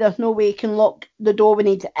angry. There's no way he can lock the door when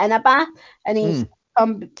he's in a bath, and he's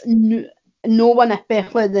no one,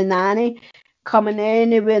 especially the nanny, coming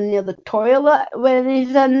anywhere near the toilet when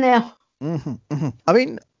he's in there. I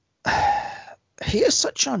mean, he is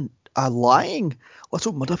such a lying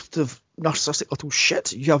little manipulative, narcissistic little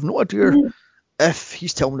shit. You have no idea if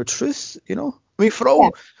he's telling the truth, you know? I mean, for Yeah.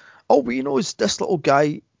 all we know is this little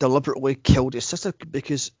guy deliberately killed his sister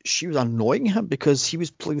because she was annoying him because he was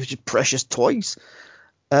playing with his precious toys,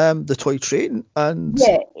 the toy train, and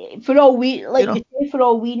Yeah, for all we like you know, you say, for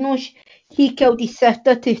all we know, he killed his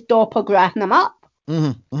sister to stop her grabbing him up,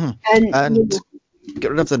 and and get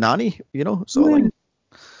rid of the nanny, you know, sort of thing.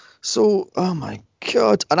 So, oh my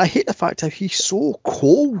god, and I hate the fact how he's so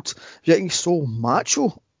cold, yet he's so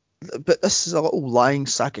macho. But this is a little lying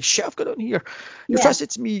sack of shit I've got on here. You're trying to say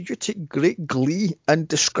to me you take great glee in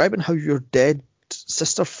describing how your dead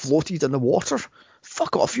sister floated in the water?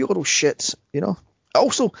 Fuck off, you little shit, you know?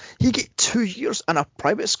 Also, he get 2 years in a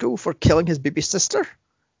private school for killing his baby sister,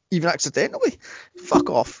 even accidentally.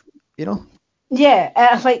 Fuck off, you know? yeah,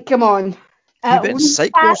 it's like come on, He'd at been in least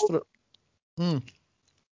psych that, wars for it.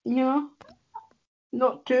 you know,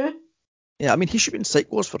 not two. Yeah, I mean, he should be in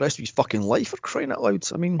psych wars for the rest of his fucking life, for crying out loud.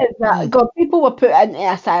 I mean, Exactly. God, people were put into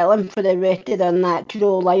asylum for the rest of their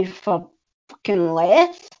natural life for fucking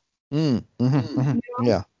less.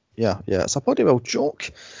 yeah. It's a bloody well joke.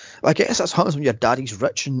 I guess that's happens when your daddy's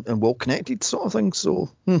rich and well connected, sort of thing. So,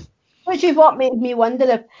 Which is what made me wonder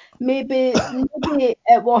if maybe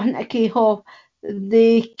it wasn't a case of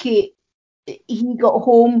he got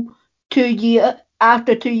home 2 years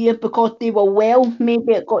after 2 years because they were well.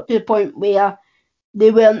 Maybe it got to the point where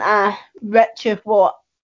they weren't as rich as what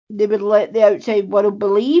they would let the outside world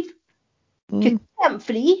believe. Because they weren't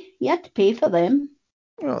free. You had to pay for them.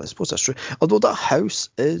 well, I suppose that's true. Although that house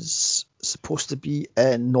is supposed to be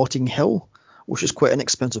in Notting Hill, which is quite an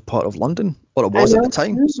expensive part of London, or it I was at the know.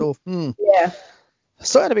 time. So, Yeah.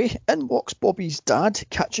 So anyway, in walks Bobby's dad,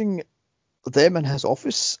 catching them in his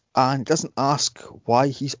office, and doesn't ask why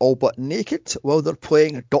he's all but naked while they're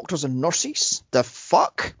playing doctors and nurses. The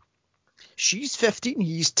fuck? She's 15,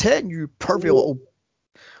 he's 10, you pervy little.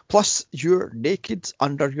 Plus, you're naked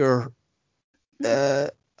under your, her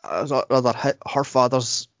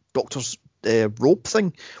father's doctor's robe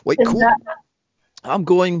thing, white coat. Exactly. I'm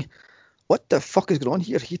going, what the fuck is going on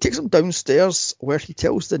here? He takes him downstairs where he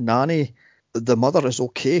tells the nanny the mother is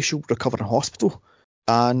okay, she'll recover in hospital.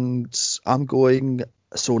 And I'm going,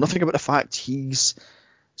 so nothing about the fact he's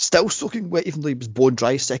still soaking wet, even though he was bone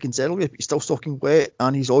dry seconds earlier, but he's still soaking wet,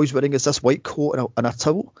 and he's always wearing is this white coat and a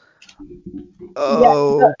towel. Yeah.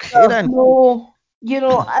 Okay There's then. no,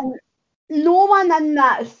 and no one in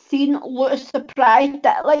that scene looks surprised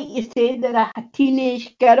that, like you say, there's a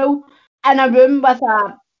teenage girl in a room with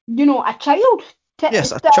a child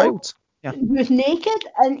Yes, a still child. Yeah, who's naked,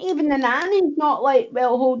 and even the nanny's not like,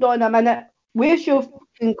 well, hold on a minute, where's your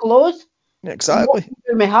fucking clothes? yeah, What exactly. you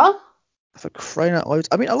doing with her? For crying out loud.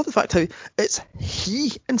 I mean, I love the fact how it's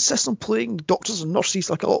he insists on playing doctors and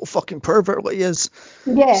nurses like a little fucking pervert like he is.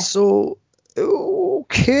 Yeah. So,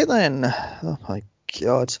 okay then. Oh my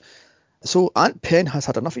god. So Aunt Pen has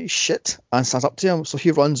had enough of his shit and stands up to him, so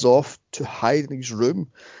he runs off to hide in his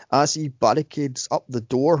room as he barricades up the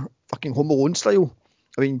door, fucking Home Alone style.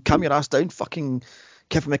 I mean, calm your ass down, fucking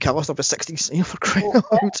Kevin McAllister of the 60s, you know, for crying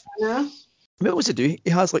out loud. Yeah. I mean, what does he do? He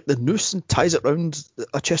has like the noose and ties it around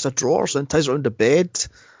a chest of drawers, and ties it around the bed,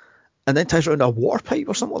 and then ties it around a water pipe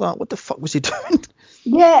or something like that. What the fuck was he doing?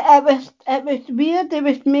 Yeah, it was weird. They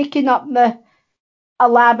was making up the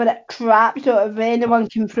elaborate trap so if anyone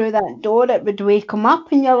came through that door it would wake them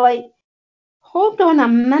up, and you're like, hold on a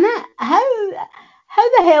minute, how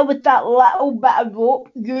the hell was that little bit of rope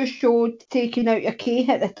you showed taking out your key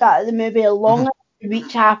at the start of the movie long enough to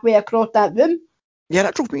reach halfway across that room? Yeah,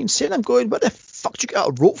 that drove me insane. I'm going, where the fuck did you get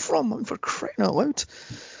a rope from? I'm for crying out loud.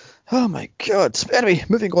 Oh my god. But anyway,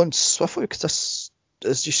 moving on swiftly because this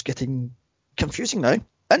is just getting confusing now.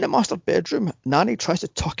 In the master bedroom, Nanny tries to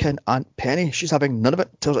tuck in Aunt Penny. She's having none of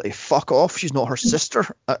it, tells her to fuck off. She's not her sister,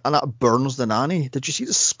 and that burns the nanny. Did you see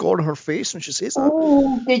the score on her face when she says that?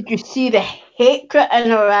 Oh, did you see the hatred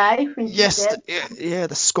in her eye when she Yes, said yeah,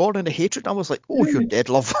 the scorn and the hatred. I was like, oh, you're dead,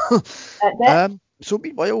 love. that's it? So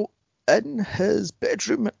meanwhile, in his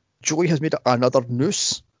bedroom, Joey has made another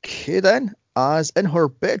noose. Okay then, as in her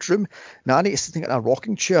bedroom, Nanny is sitting in a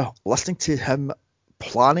rocking chair, listening to him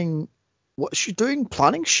planning. What's she doing?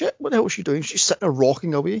 Planning shit? What the hell is she doing? She's sitting there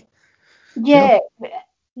rocking away. Yeah,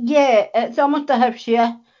 yeah, it's almost as if she's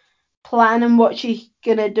planning what she's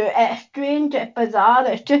gonna do. It's strange, it's bizarre,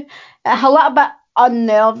 it's a little bit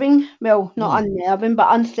unnerving. Well, not unnerving,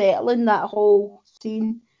 but unsettling, that whole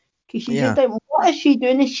scene. Because you just Yeah. think, what is she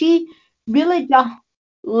doing? Is she really just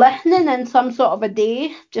listening in some sort of a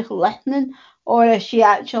day, just listening, or is she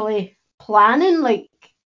actually planning, like,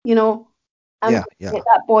 you know, I'm Yeah, gonna yeah, get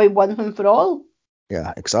that boy once and for all?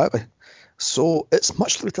 yeah, exactly. So it's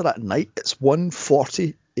much later at night. It's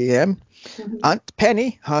 1:40 a.m. Mhm. Aunt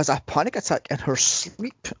Penny has a panic attack in her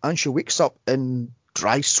sleep and she wakes up in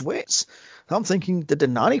dry sweats. I'm thinking, did the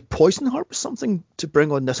nanny poison her with something to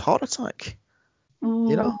bring on this heart attack? You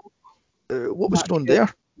Mm, know, what was not going on sure.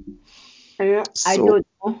 there? Yeah, I So, don't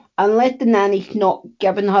know. Unless the nanny's not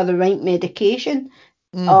giving her the right medication,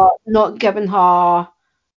 mm, or not giving her,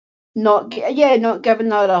 not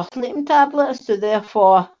giving her a sleeping tablet, so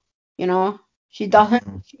therefore, you know, she doesn't.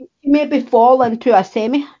 mm. She maybe fall into a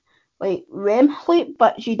semi, like REM sleep,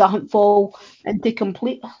 but she doesn't fall into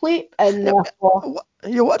complete sleep, and Yeah, therefore,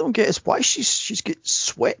 what I don't get is why she's got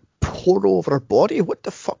sweat pouring all over her body. What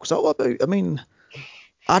the fuck was that all about? I mean,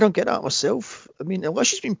 I don't get that myself. I mean, unless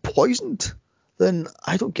she's been poisoned, then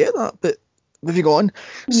I don't get that. But moving on.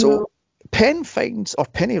 no. So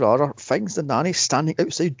Penny rather, finds the nanny standing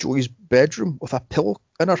outside Joey's bedroom with a pillow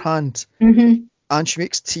in her hand Mhm. and she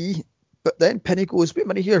makes tea. But then Penny goes, wait a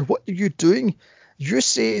minute here, what are you doing? You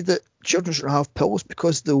say that children shouldn't have pillows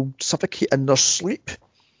because they'll suffocate in their sleep.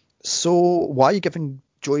 So why are you giving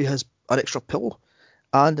Joey an extra pillow?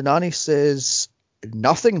 And the nanny says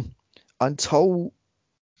nothing until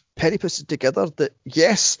Penny puts it together that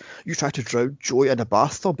yes, you tried to drown Joey in a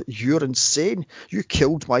bathtub. You're insane. You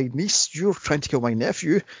killed my niece. You're trying to kill my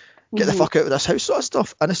nephew. Get the Mhm. fuck out of this house, sort of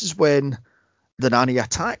stuff. And this is when the nanny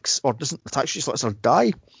attacks, or doesn't attack, she just lets her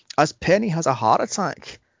die. As Penny has a heart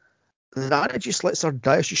attack, the nanny just lets her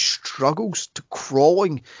die as she struggles to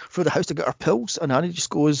crawling through the house to get her pills. And Nanny just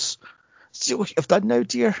goes, see what you've done now,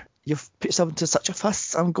 dear? You've put yourself into such a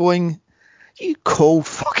fuss. I'm going, you cold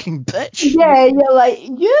fucking bitch. Yeah, you're like,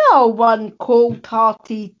 you're one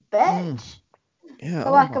cold-hearted Mm, bitch, yeah, for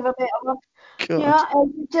oh lack my of a better word. god. Yeah,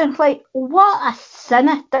 and it's just like, what a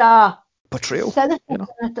Betrayal, sinister, you know.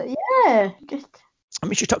 sinister. Yeah, just. I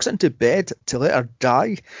mean, she tucks into bed to let her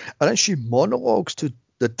die, and then she monologues to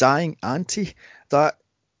the dying auntie that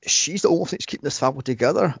she's the only thing that's keeping this family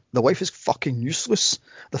together. The wife is fucking useless.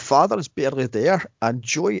 The father is barely there, and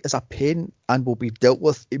Joey is a pain and will be dealt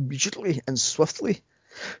with immediately and swiftly.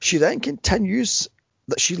 She then continues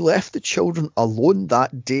that she left the children alone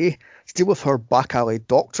that day to deal with her back alley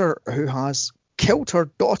doctor who has killed her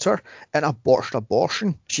daughter in a botched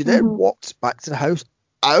abortion. She then Mhm. walked back to the house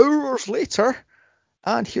hours later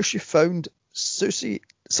and here she found Susie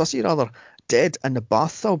rather, dead in the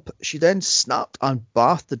bathtub. She then snapped and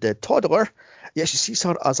bathed the dead toddler. Yet she sees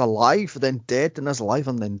her as alive, then dead, then as alive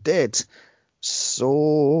and then dead.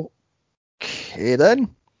 So, okay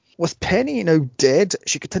then. With Penny now dead,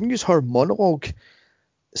 she continues her monologue,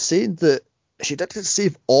 saying that she did it to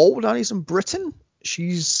save all nannies in Britain.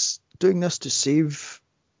 She's doing this to save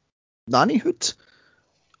nannyhood.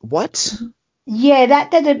 What? Yeah,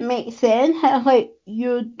 that didn't make sense. I was like,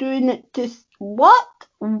 you're doing it to what?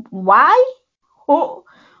 Why? What?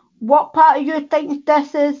 What part of you thinks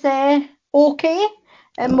this is okay,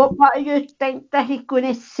 and Oh, what part of you think this is going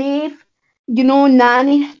to save,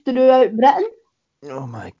 nannies throughout Britain? oh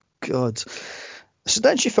my god. So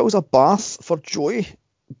then she fills a bath for Joey,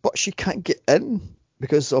 but she can't get in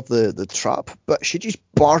because of the trap. But she just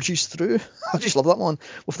barges through. I just love that one.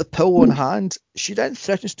 With the pillow in hand, she then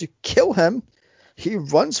threatens to kill him. He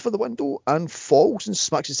runs for the window and falls and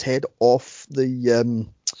smacks his head off the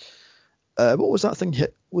what was that thing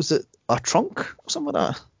hit? Was it a trunk or something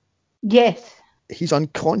like that? Yes. He's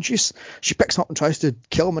unconscious. She picks him up and tries to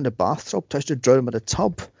kill him in the bathtub, tries to drown him in the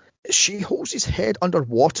tub. She holds his head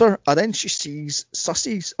underwater and then she sees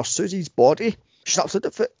Susie's body. She snaps out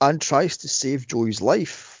of it and tries to save Joey's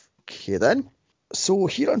life. Okay then. So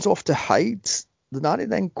he runs off to hide. The nanny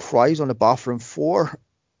then cries on the bathroom floor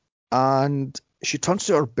and she turns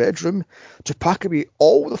to her bedroom to pack away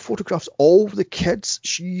all the photographs, all the kids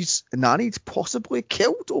she's nannied, possibly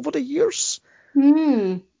killed over the years.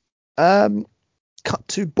 Hmm. Um, cut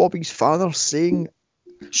to Bobby's father saying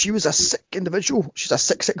she was a sick individual. She's a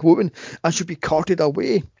sick woman and should be carted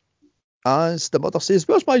away. As the mother says,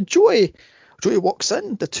 where's my Joey? Joey walks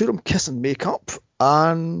in, the two of them kiss and make up,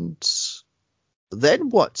 and then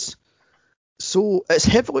what? So it's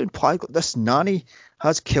heavily implied that this nanny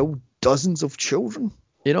has killed dozens of children,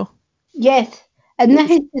 you know? Yes, and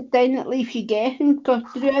this is the thing that leaves you guessing, because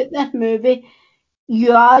throughout this movie,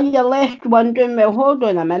 you're left wondering, well, hold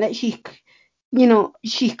on a minute, she's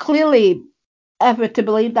clearly, if we're to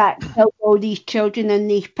believe that, killed all these children in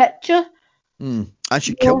these pictures. And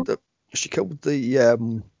she You know? killed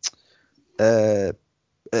the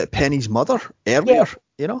Penny's mother earlier, Yeah.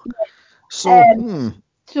 you know? So,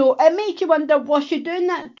 So it makes you wonder, was she doing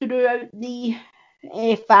that throughout the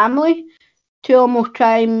family to almost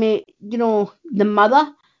try and make, the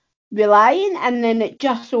mother relying, and then it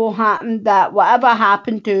just so happened that whatever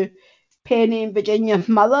happened to Penny and Virginia's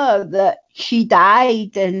mother, that she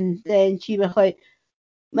died, and then she was like,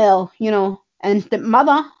 well, instant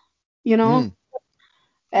mother, you know,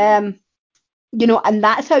 um, and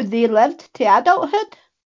that's how they lived to adulthood.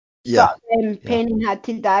 yeah. But then Penny had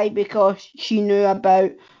to die because she knew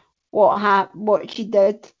about what she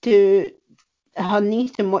did to her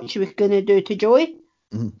niece and what she was going to do to Joey.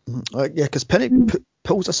 Yeah, because Penny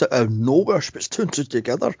pulls us out of nowhere. She puts two and two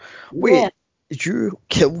together. Yeah. Wait, you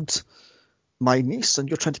killed my niece and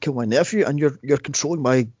you're trying to kill my nephew and you're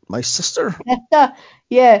controlling my sister?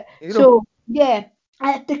 Yeah. You know? So, yeah,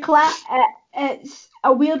 it's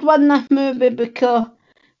a weird one, this movie, because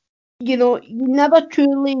you never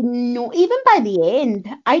truly know. Even by the end,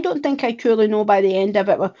 I don't think I truly know by the end of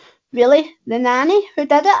it. Well, really, the nanny who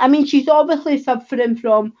did it? I mean, she's obviously suffering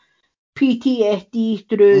from PTSD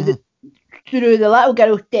through the little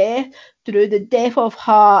girl's death, through the death of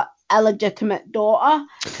her illegitimate daughter.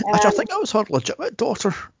 Actually, I think that was her legitimate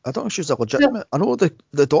daughter. I don't know if she was a So legitimate. I know the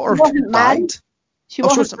daughter she wasn't married. died. She Oh,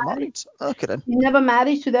 she wasn't wasn't married. married. Okay then. She never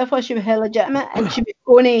married, so therefore she was illegitimate, and she was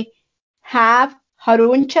going to have her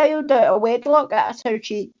own child out of wedlock. That's how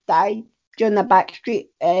she died during the backstreet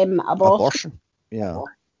abortion. Yeah.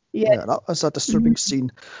 Yeah. Yeah, that was a disturbing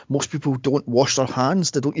scene. Most people don't wash their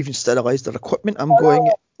hands. They don't even sterilize their equipment. I'm going,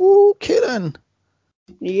 okay then.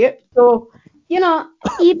 Yep. So,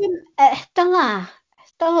 even it's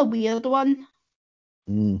still a weird one.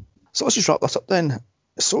 So let's just wrap this up then.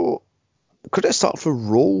 So credits start for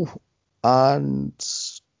Roll, and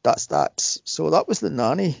that's that. So that was the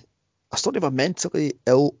nanny, a story of a mentally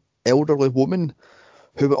ill elderly woman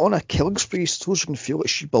who went on a killing spree so she can feel like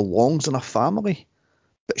she belongs in a family,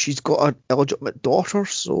 but she's got an illegitimate daughter.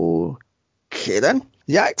 So okay then.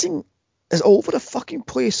 The acting is all over the fucking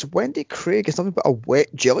place. Wendy Craig is nothing but a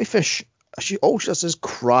wet jellyfish. All she does is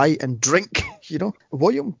cry and drink, you know.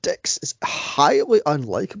 William Dix is highly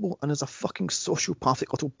unlikable and is a fucking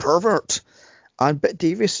sociopathic little pervert. And Bette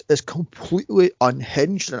Davis is completely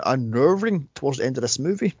unhinged and unnerving towards the end of this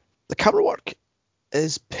movie. The camera work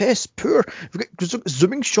is piss poor. We've got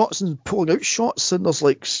zooming shots and pulling out shots, and there's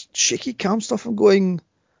like shaky cam stuff. I'm going,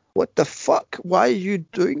 what the fuck? Why are you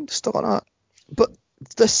doing stuff like that? But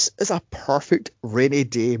this is a perfect rainy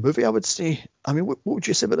day movie, I would say. I mean, what would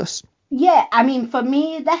you say about this? Yeah, I mean, for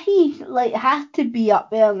me, this has to be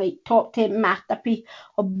up there, like top 10 masterpiece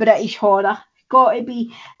of British horror. Got to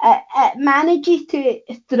be. It manages to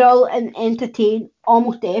thrill and entertain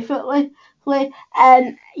almost effortlessly,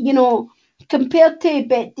 and compared to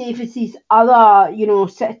Bette Davis's other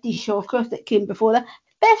 60s shockers that came before that,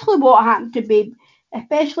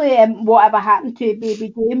 especially whatever happened to Baby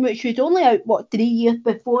Jane, which was only out 3 years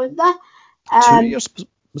before that. 2 years,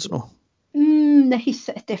 was it no? He's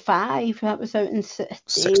 65. That was out in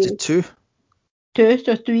 62. 2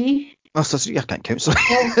 or 3. Oh, so I can't count, sorry.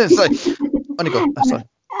 Yeah. Sorry. On you go. Sorry.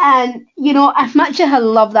 And, as much as I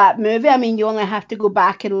love that movie, I mean, you only have to go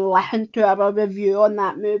back and listen to our review on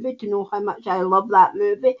that movie to know how much I love that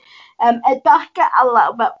movie. It does get a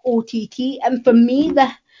little bit OTT. And for me, the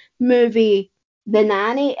movie, The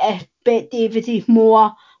Nanny, Bette Davis is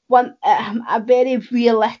more a very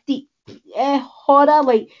realistic horror.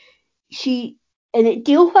 Like, and it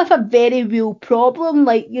deals with a very real problem,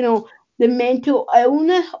 like the mental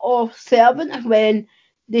illness of servants when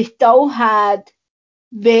they still had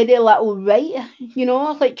very little right.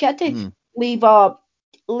 Like she had to leave her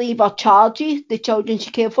charges, the children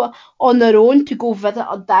she cared for, on their own to go visit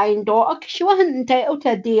her dying daughter because she wasn't entitled to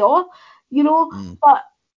a day off. But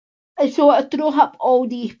so it throws up all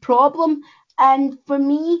these problems, and for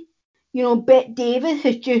me, Bette Davis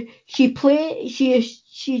is just she plays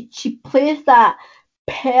that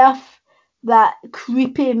that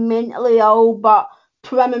creepy, mentally ill but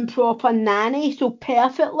prim and proper nanny so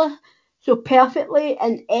perfectly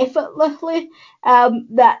and effortlessly,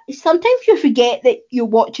 that sometimes you forget that you're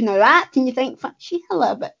watching her act and you think, "Fuck, she's a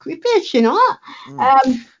little bit creepy, is she not?"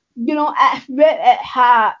 It's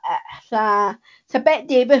a Bette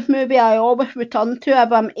Davis movie I always return to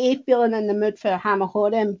if I'm A, feeling in the mood for a Hammer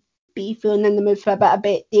horror, and B, feeling in the mood for a bit of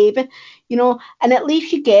Bette Davis, and it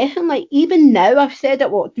leaves you guessing. Like, even now, I've said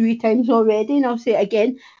it, 3 times already, and I'll say it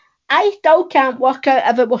again. I still can't work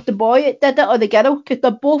out if it was the boy that did it or the girl, because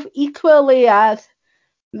they're both equally as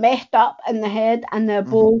messed up in the head, and they're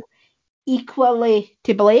both equally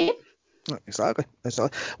to blame. Exactly.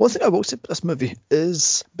 One thing I will say about this movie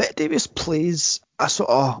is Bette Davis plays a sort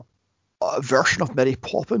of a version of Mary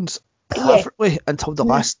Poppins perfectly until the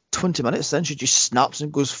last 20 minutes. Then she just snaps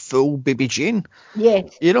and goes full Baby Jane.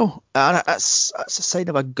 Yes. And that's a sign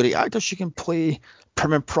of a great actor. She can play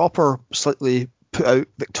prim and proper, slightly put out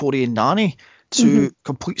Victorian nanny to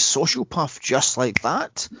complete sociopath just like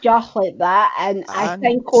that. Just like that, and I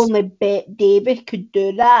think only Bette Davis could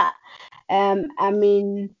do that. I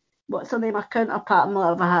mean, what's her name? Her counterpart in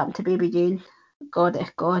Whatever Happened to Baby Jane. God,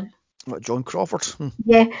 it's gone. What, John Crawford?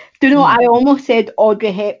 Yeah. Do you know, I almost said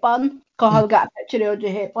Audrey Hepburn, because I've got a picture of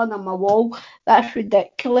Audrey Hepburn on my wall. That's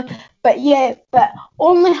ridiculous. But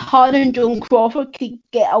only her and Joan Crawford could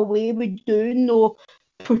get away with doing no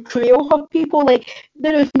portrayal of people. Like,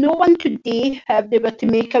 there is no one today, if they were to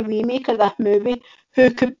make a remake of this movie, who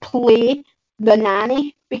could play the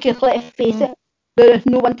nanny. Because let's face it, there is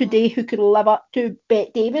no one today who could live up to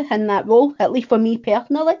Bette Davis in that role, at least for me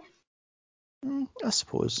personally. I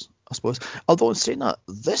suppose. Although in saying that,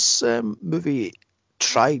 this movie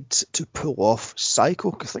tried to pull off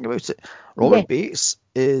Psycho. Because think about it, Robert Bates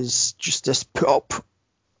is just this put up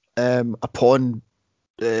upon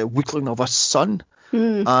the weakling of a son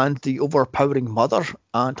and the overpowering mother,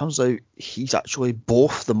 and it turns out he's actually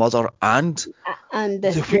both the mother and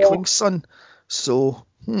the weakling son. So,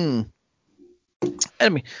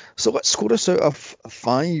 Anyway, so let's score this out of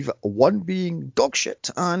 5, 1 being dog shit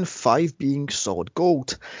and 5 being solid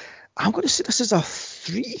gold. I'm going to say this is a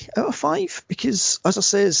 3 out of 5 because, as I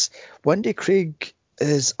says, Wendy Craig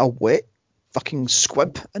is a wet fucking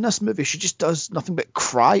squib in this movie. She just does nothing but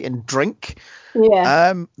cry and drink.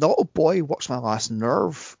 Yeah. The little boy works my last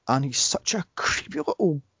nerve, and he's such a creepy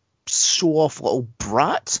little show-off little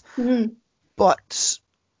brat. But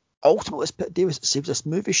ultimately, it's Bette Davis that saves this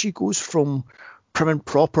movie. She goes from prim and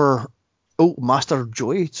proper, Master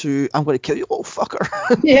Joy to I'm going to kill you, little fucker,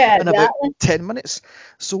 in about 10 minutes.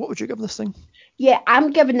 So what would you give this thing? Yeah,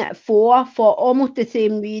 I'm giving it 4 for almost the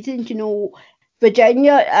same reasons.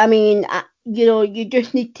 Virginia, I mean, you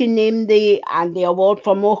just need to name the Andy Award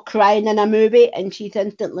for more crying in a movie, and she's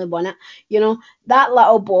instantly won it. That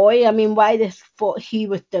little boy, I mean, why they thought he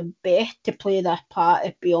was the best to play that part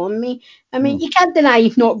is beyond me. I mean, you can't deny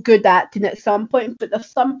he's not good acting at some point, but there's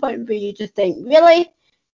some point where you just think, really?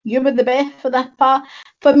 You were the best for that part?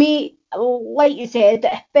 For me, like you said,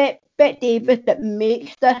 it's Bette Davis that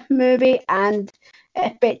makes this movie, and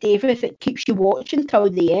it's Bette Davis that keeps you watching till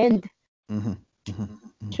the end.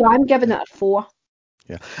 So I'm giving it a 4.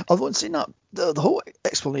 Yeah, although in saying that, the whole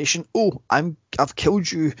explanation, I've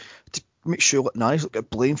killed you to make sure that Nanny's not get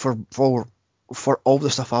blamed for all the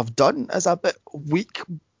stuff I've done is a bit weak,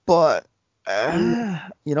 but Anyway.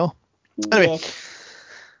 Yeah.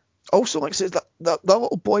 Also, like I said, that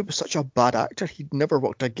little boy was such a bad actor, he'd never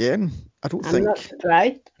worked again, I don't think. I'm not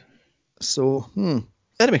surprised. So,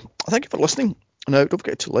 Anyway, thank you for listening. Now, don't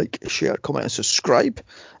forget to like, share, comment, and subscribe.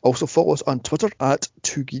 Also, follow us on Twitter at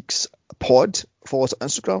 2geekspod. Follow us on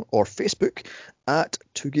Instagram or Facebook at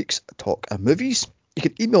 2geekstalkmovies. You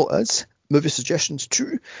can email us movie suggestions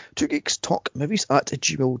to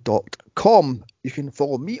 2geekstalkmovies@gmail.com. You can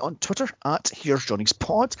follow me on Twitter at Here's Johnny's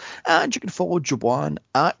Pod, and you can follow Joanne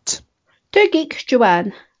at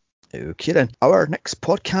 2geeksjoanne. Okay then. Our next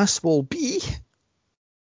podcast will be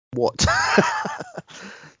what?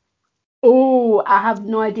 I have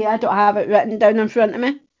no idea. I don't have it written down in front of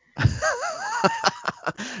me.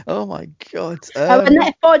 Oh my god. Our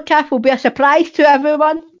next podcast will be a surprise to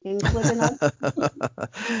everyone, including us.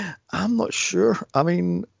 I'm not sure. I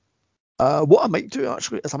mean, what I might do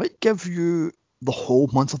actually is I might give you the whole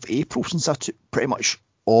month of April since I took pretty much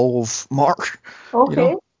all of March.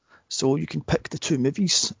 Okay. So you can pick the 2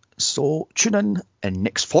 movies. So tune in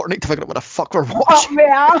next fortnight to figure out what the fuck we're watching.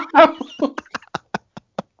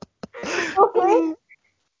 Okay.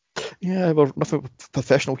 Yeah, we're nothing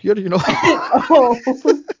professional here, Oh my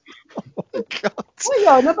god. What are you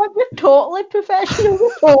on about? We're totally professional.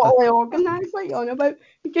 We're totally organised. What are you on about?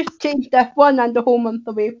 We just changed this one and the whole month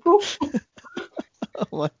of April. Oh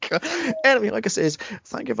my god. Anyway, like I says,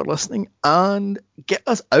 thank you for listening and get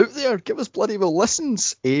us out there. Give us bloody well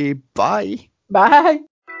listens. Bye. Bye.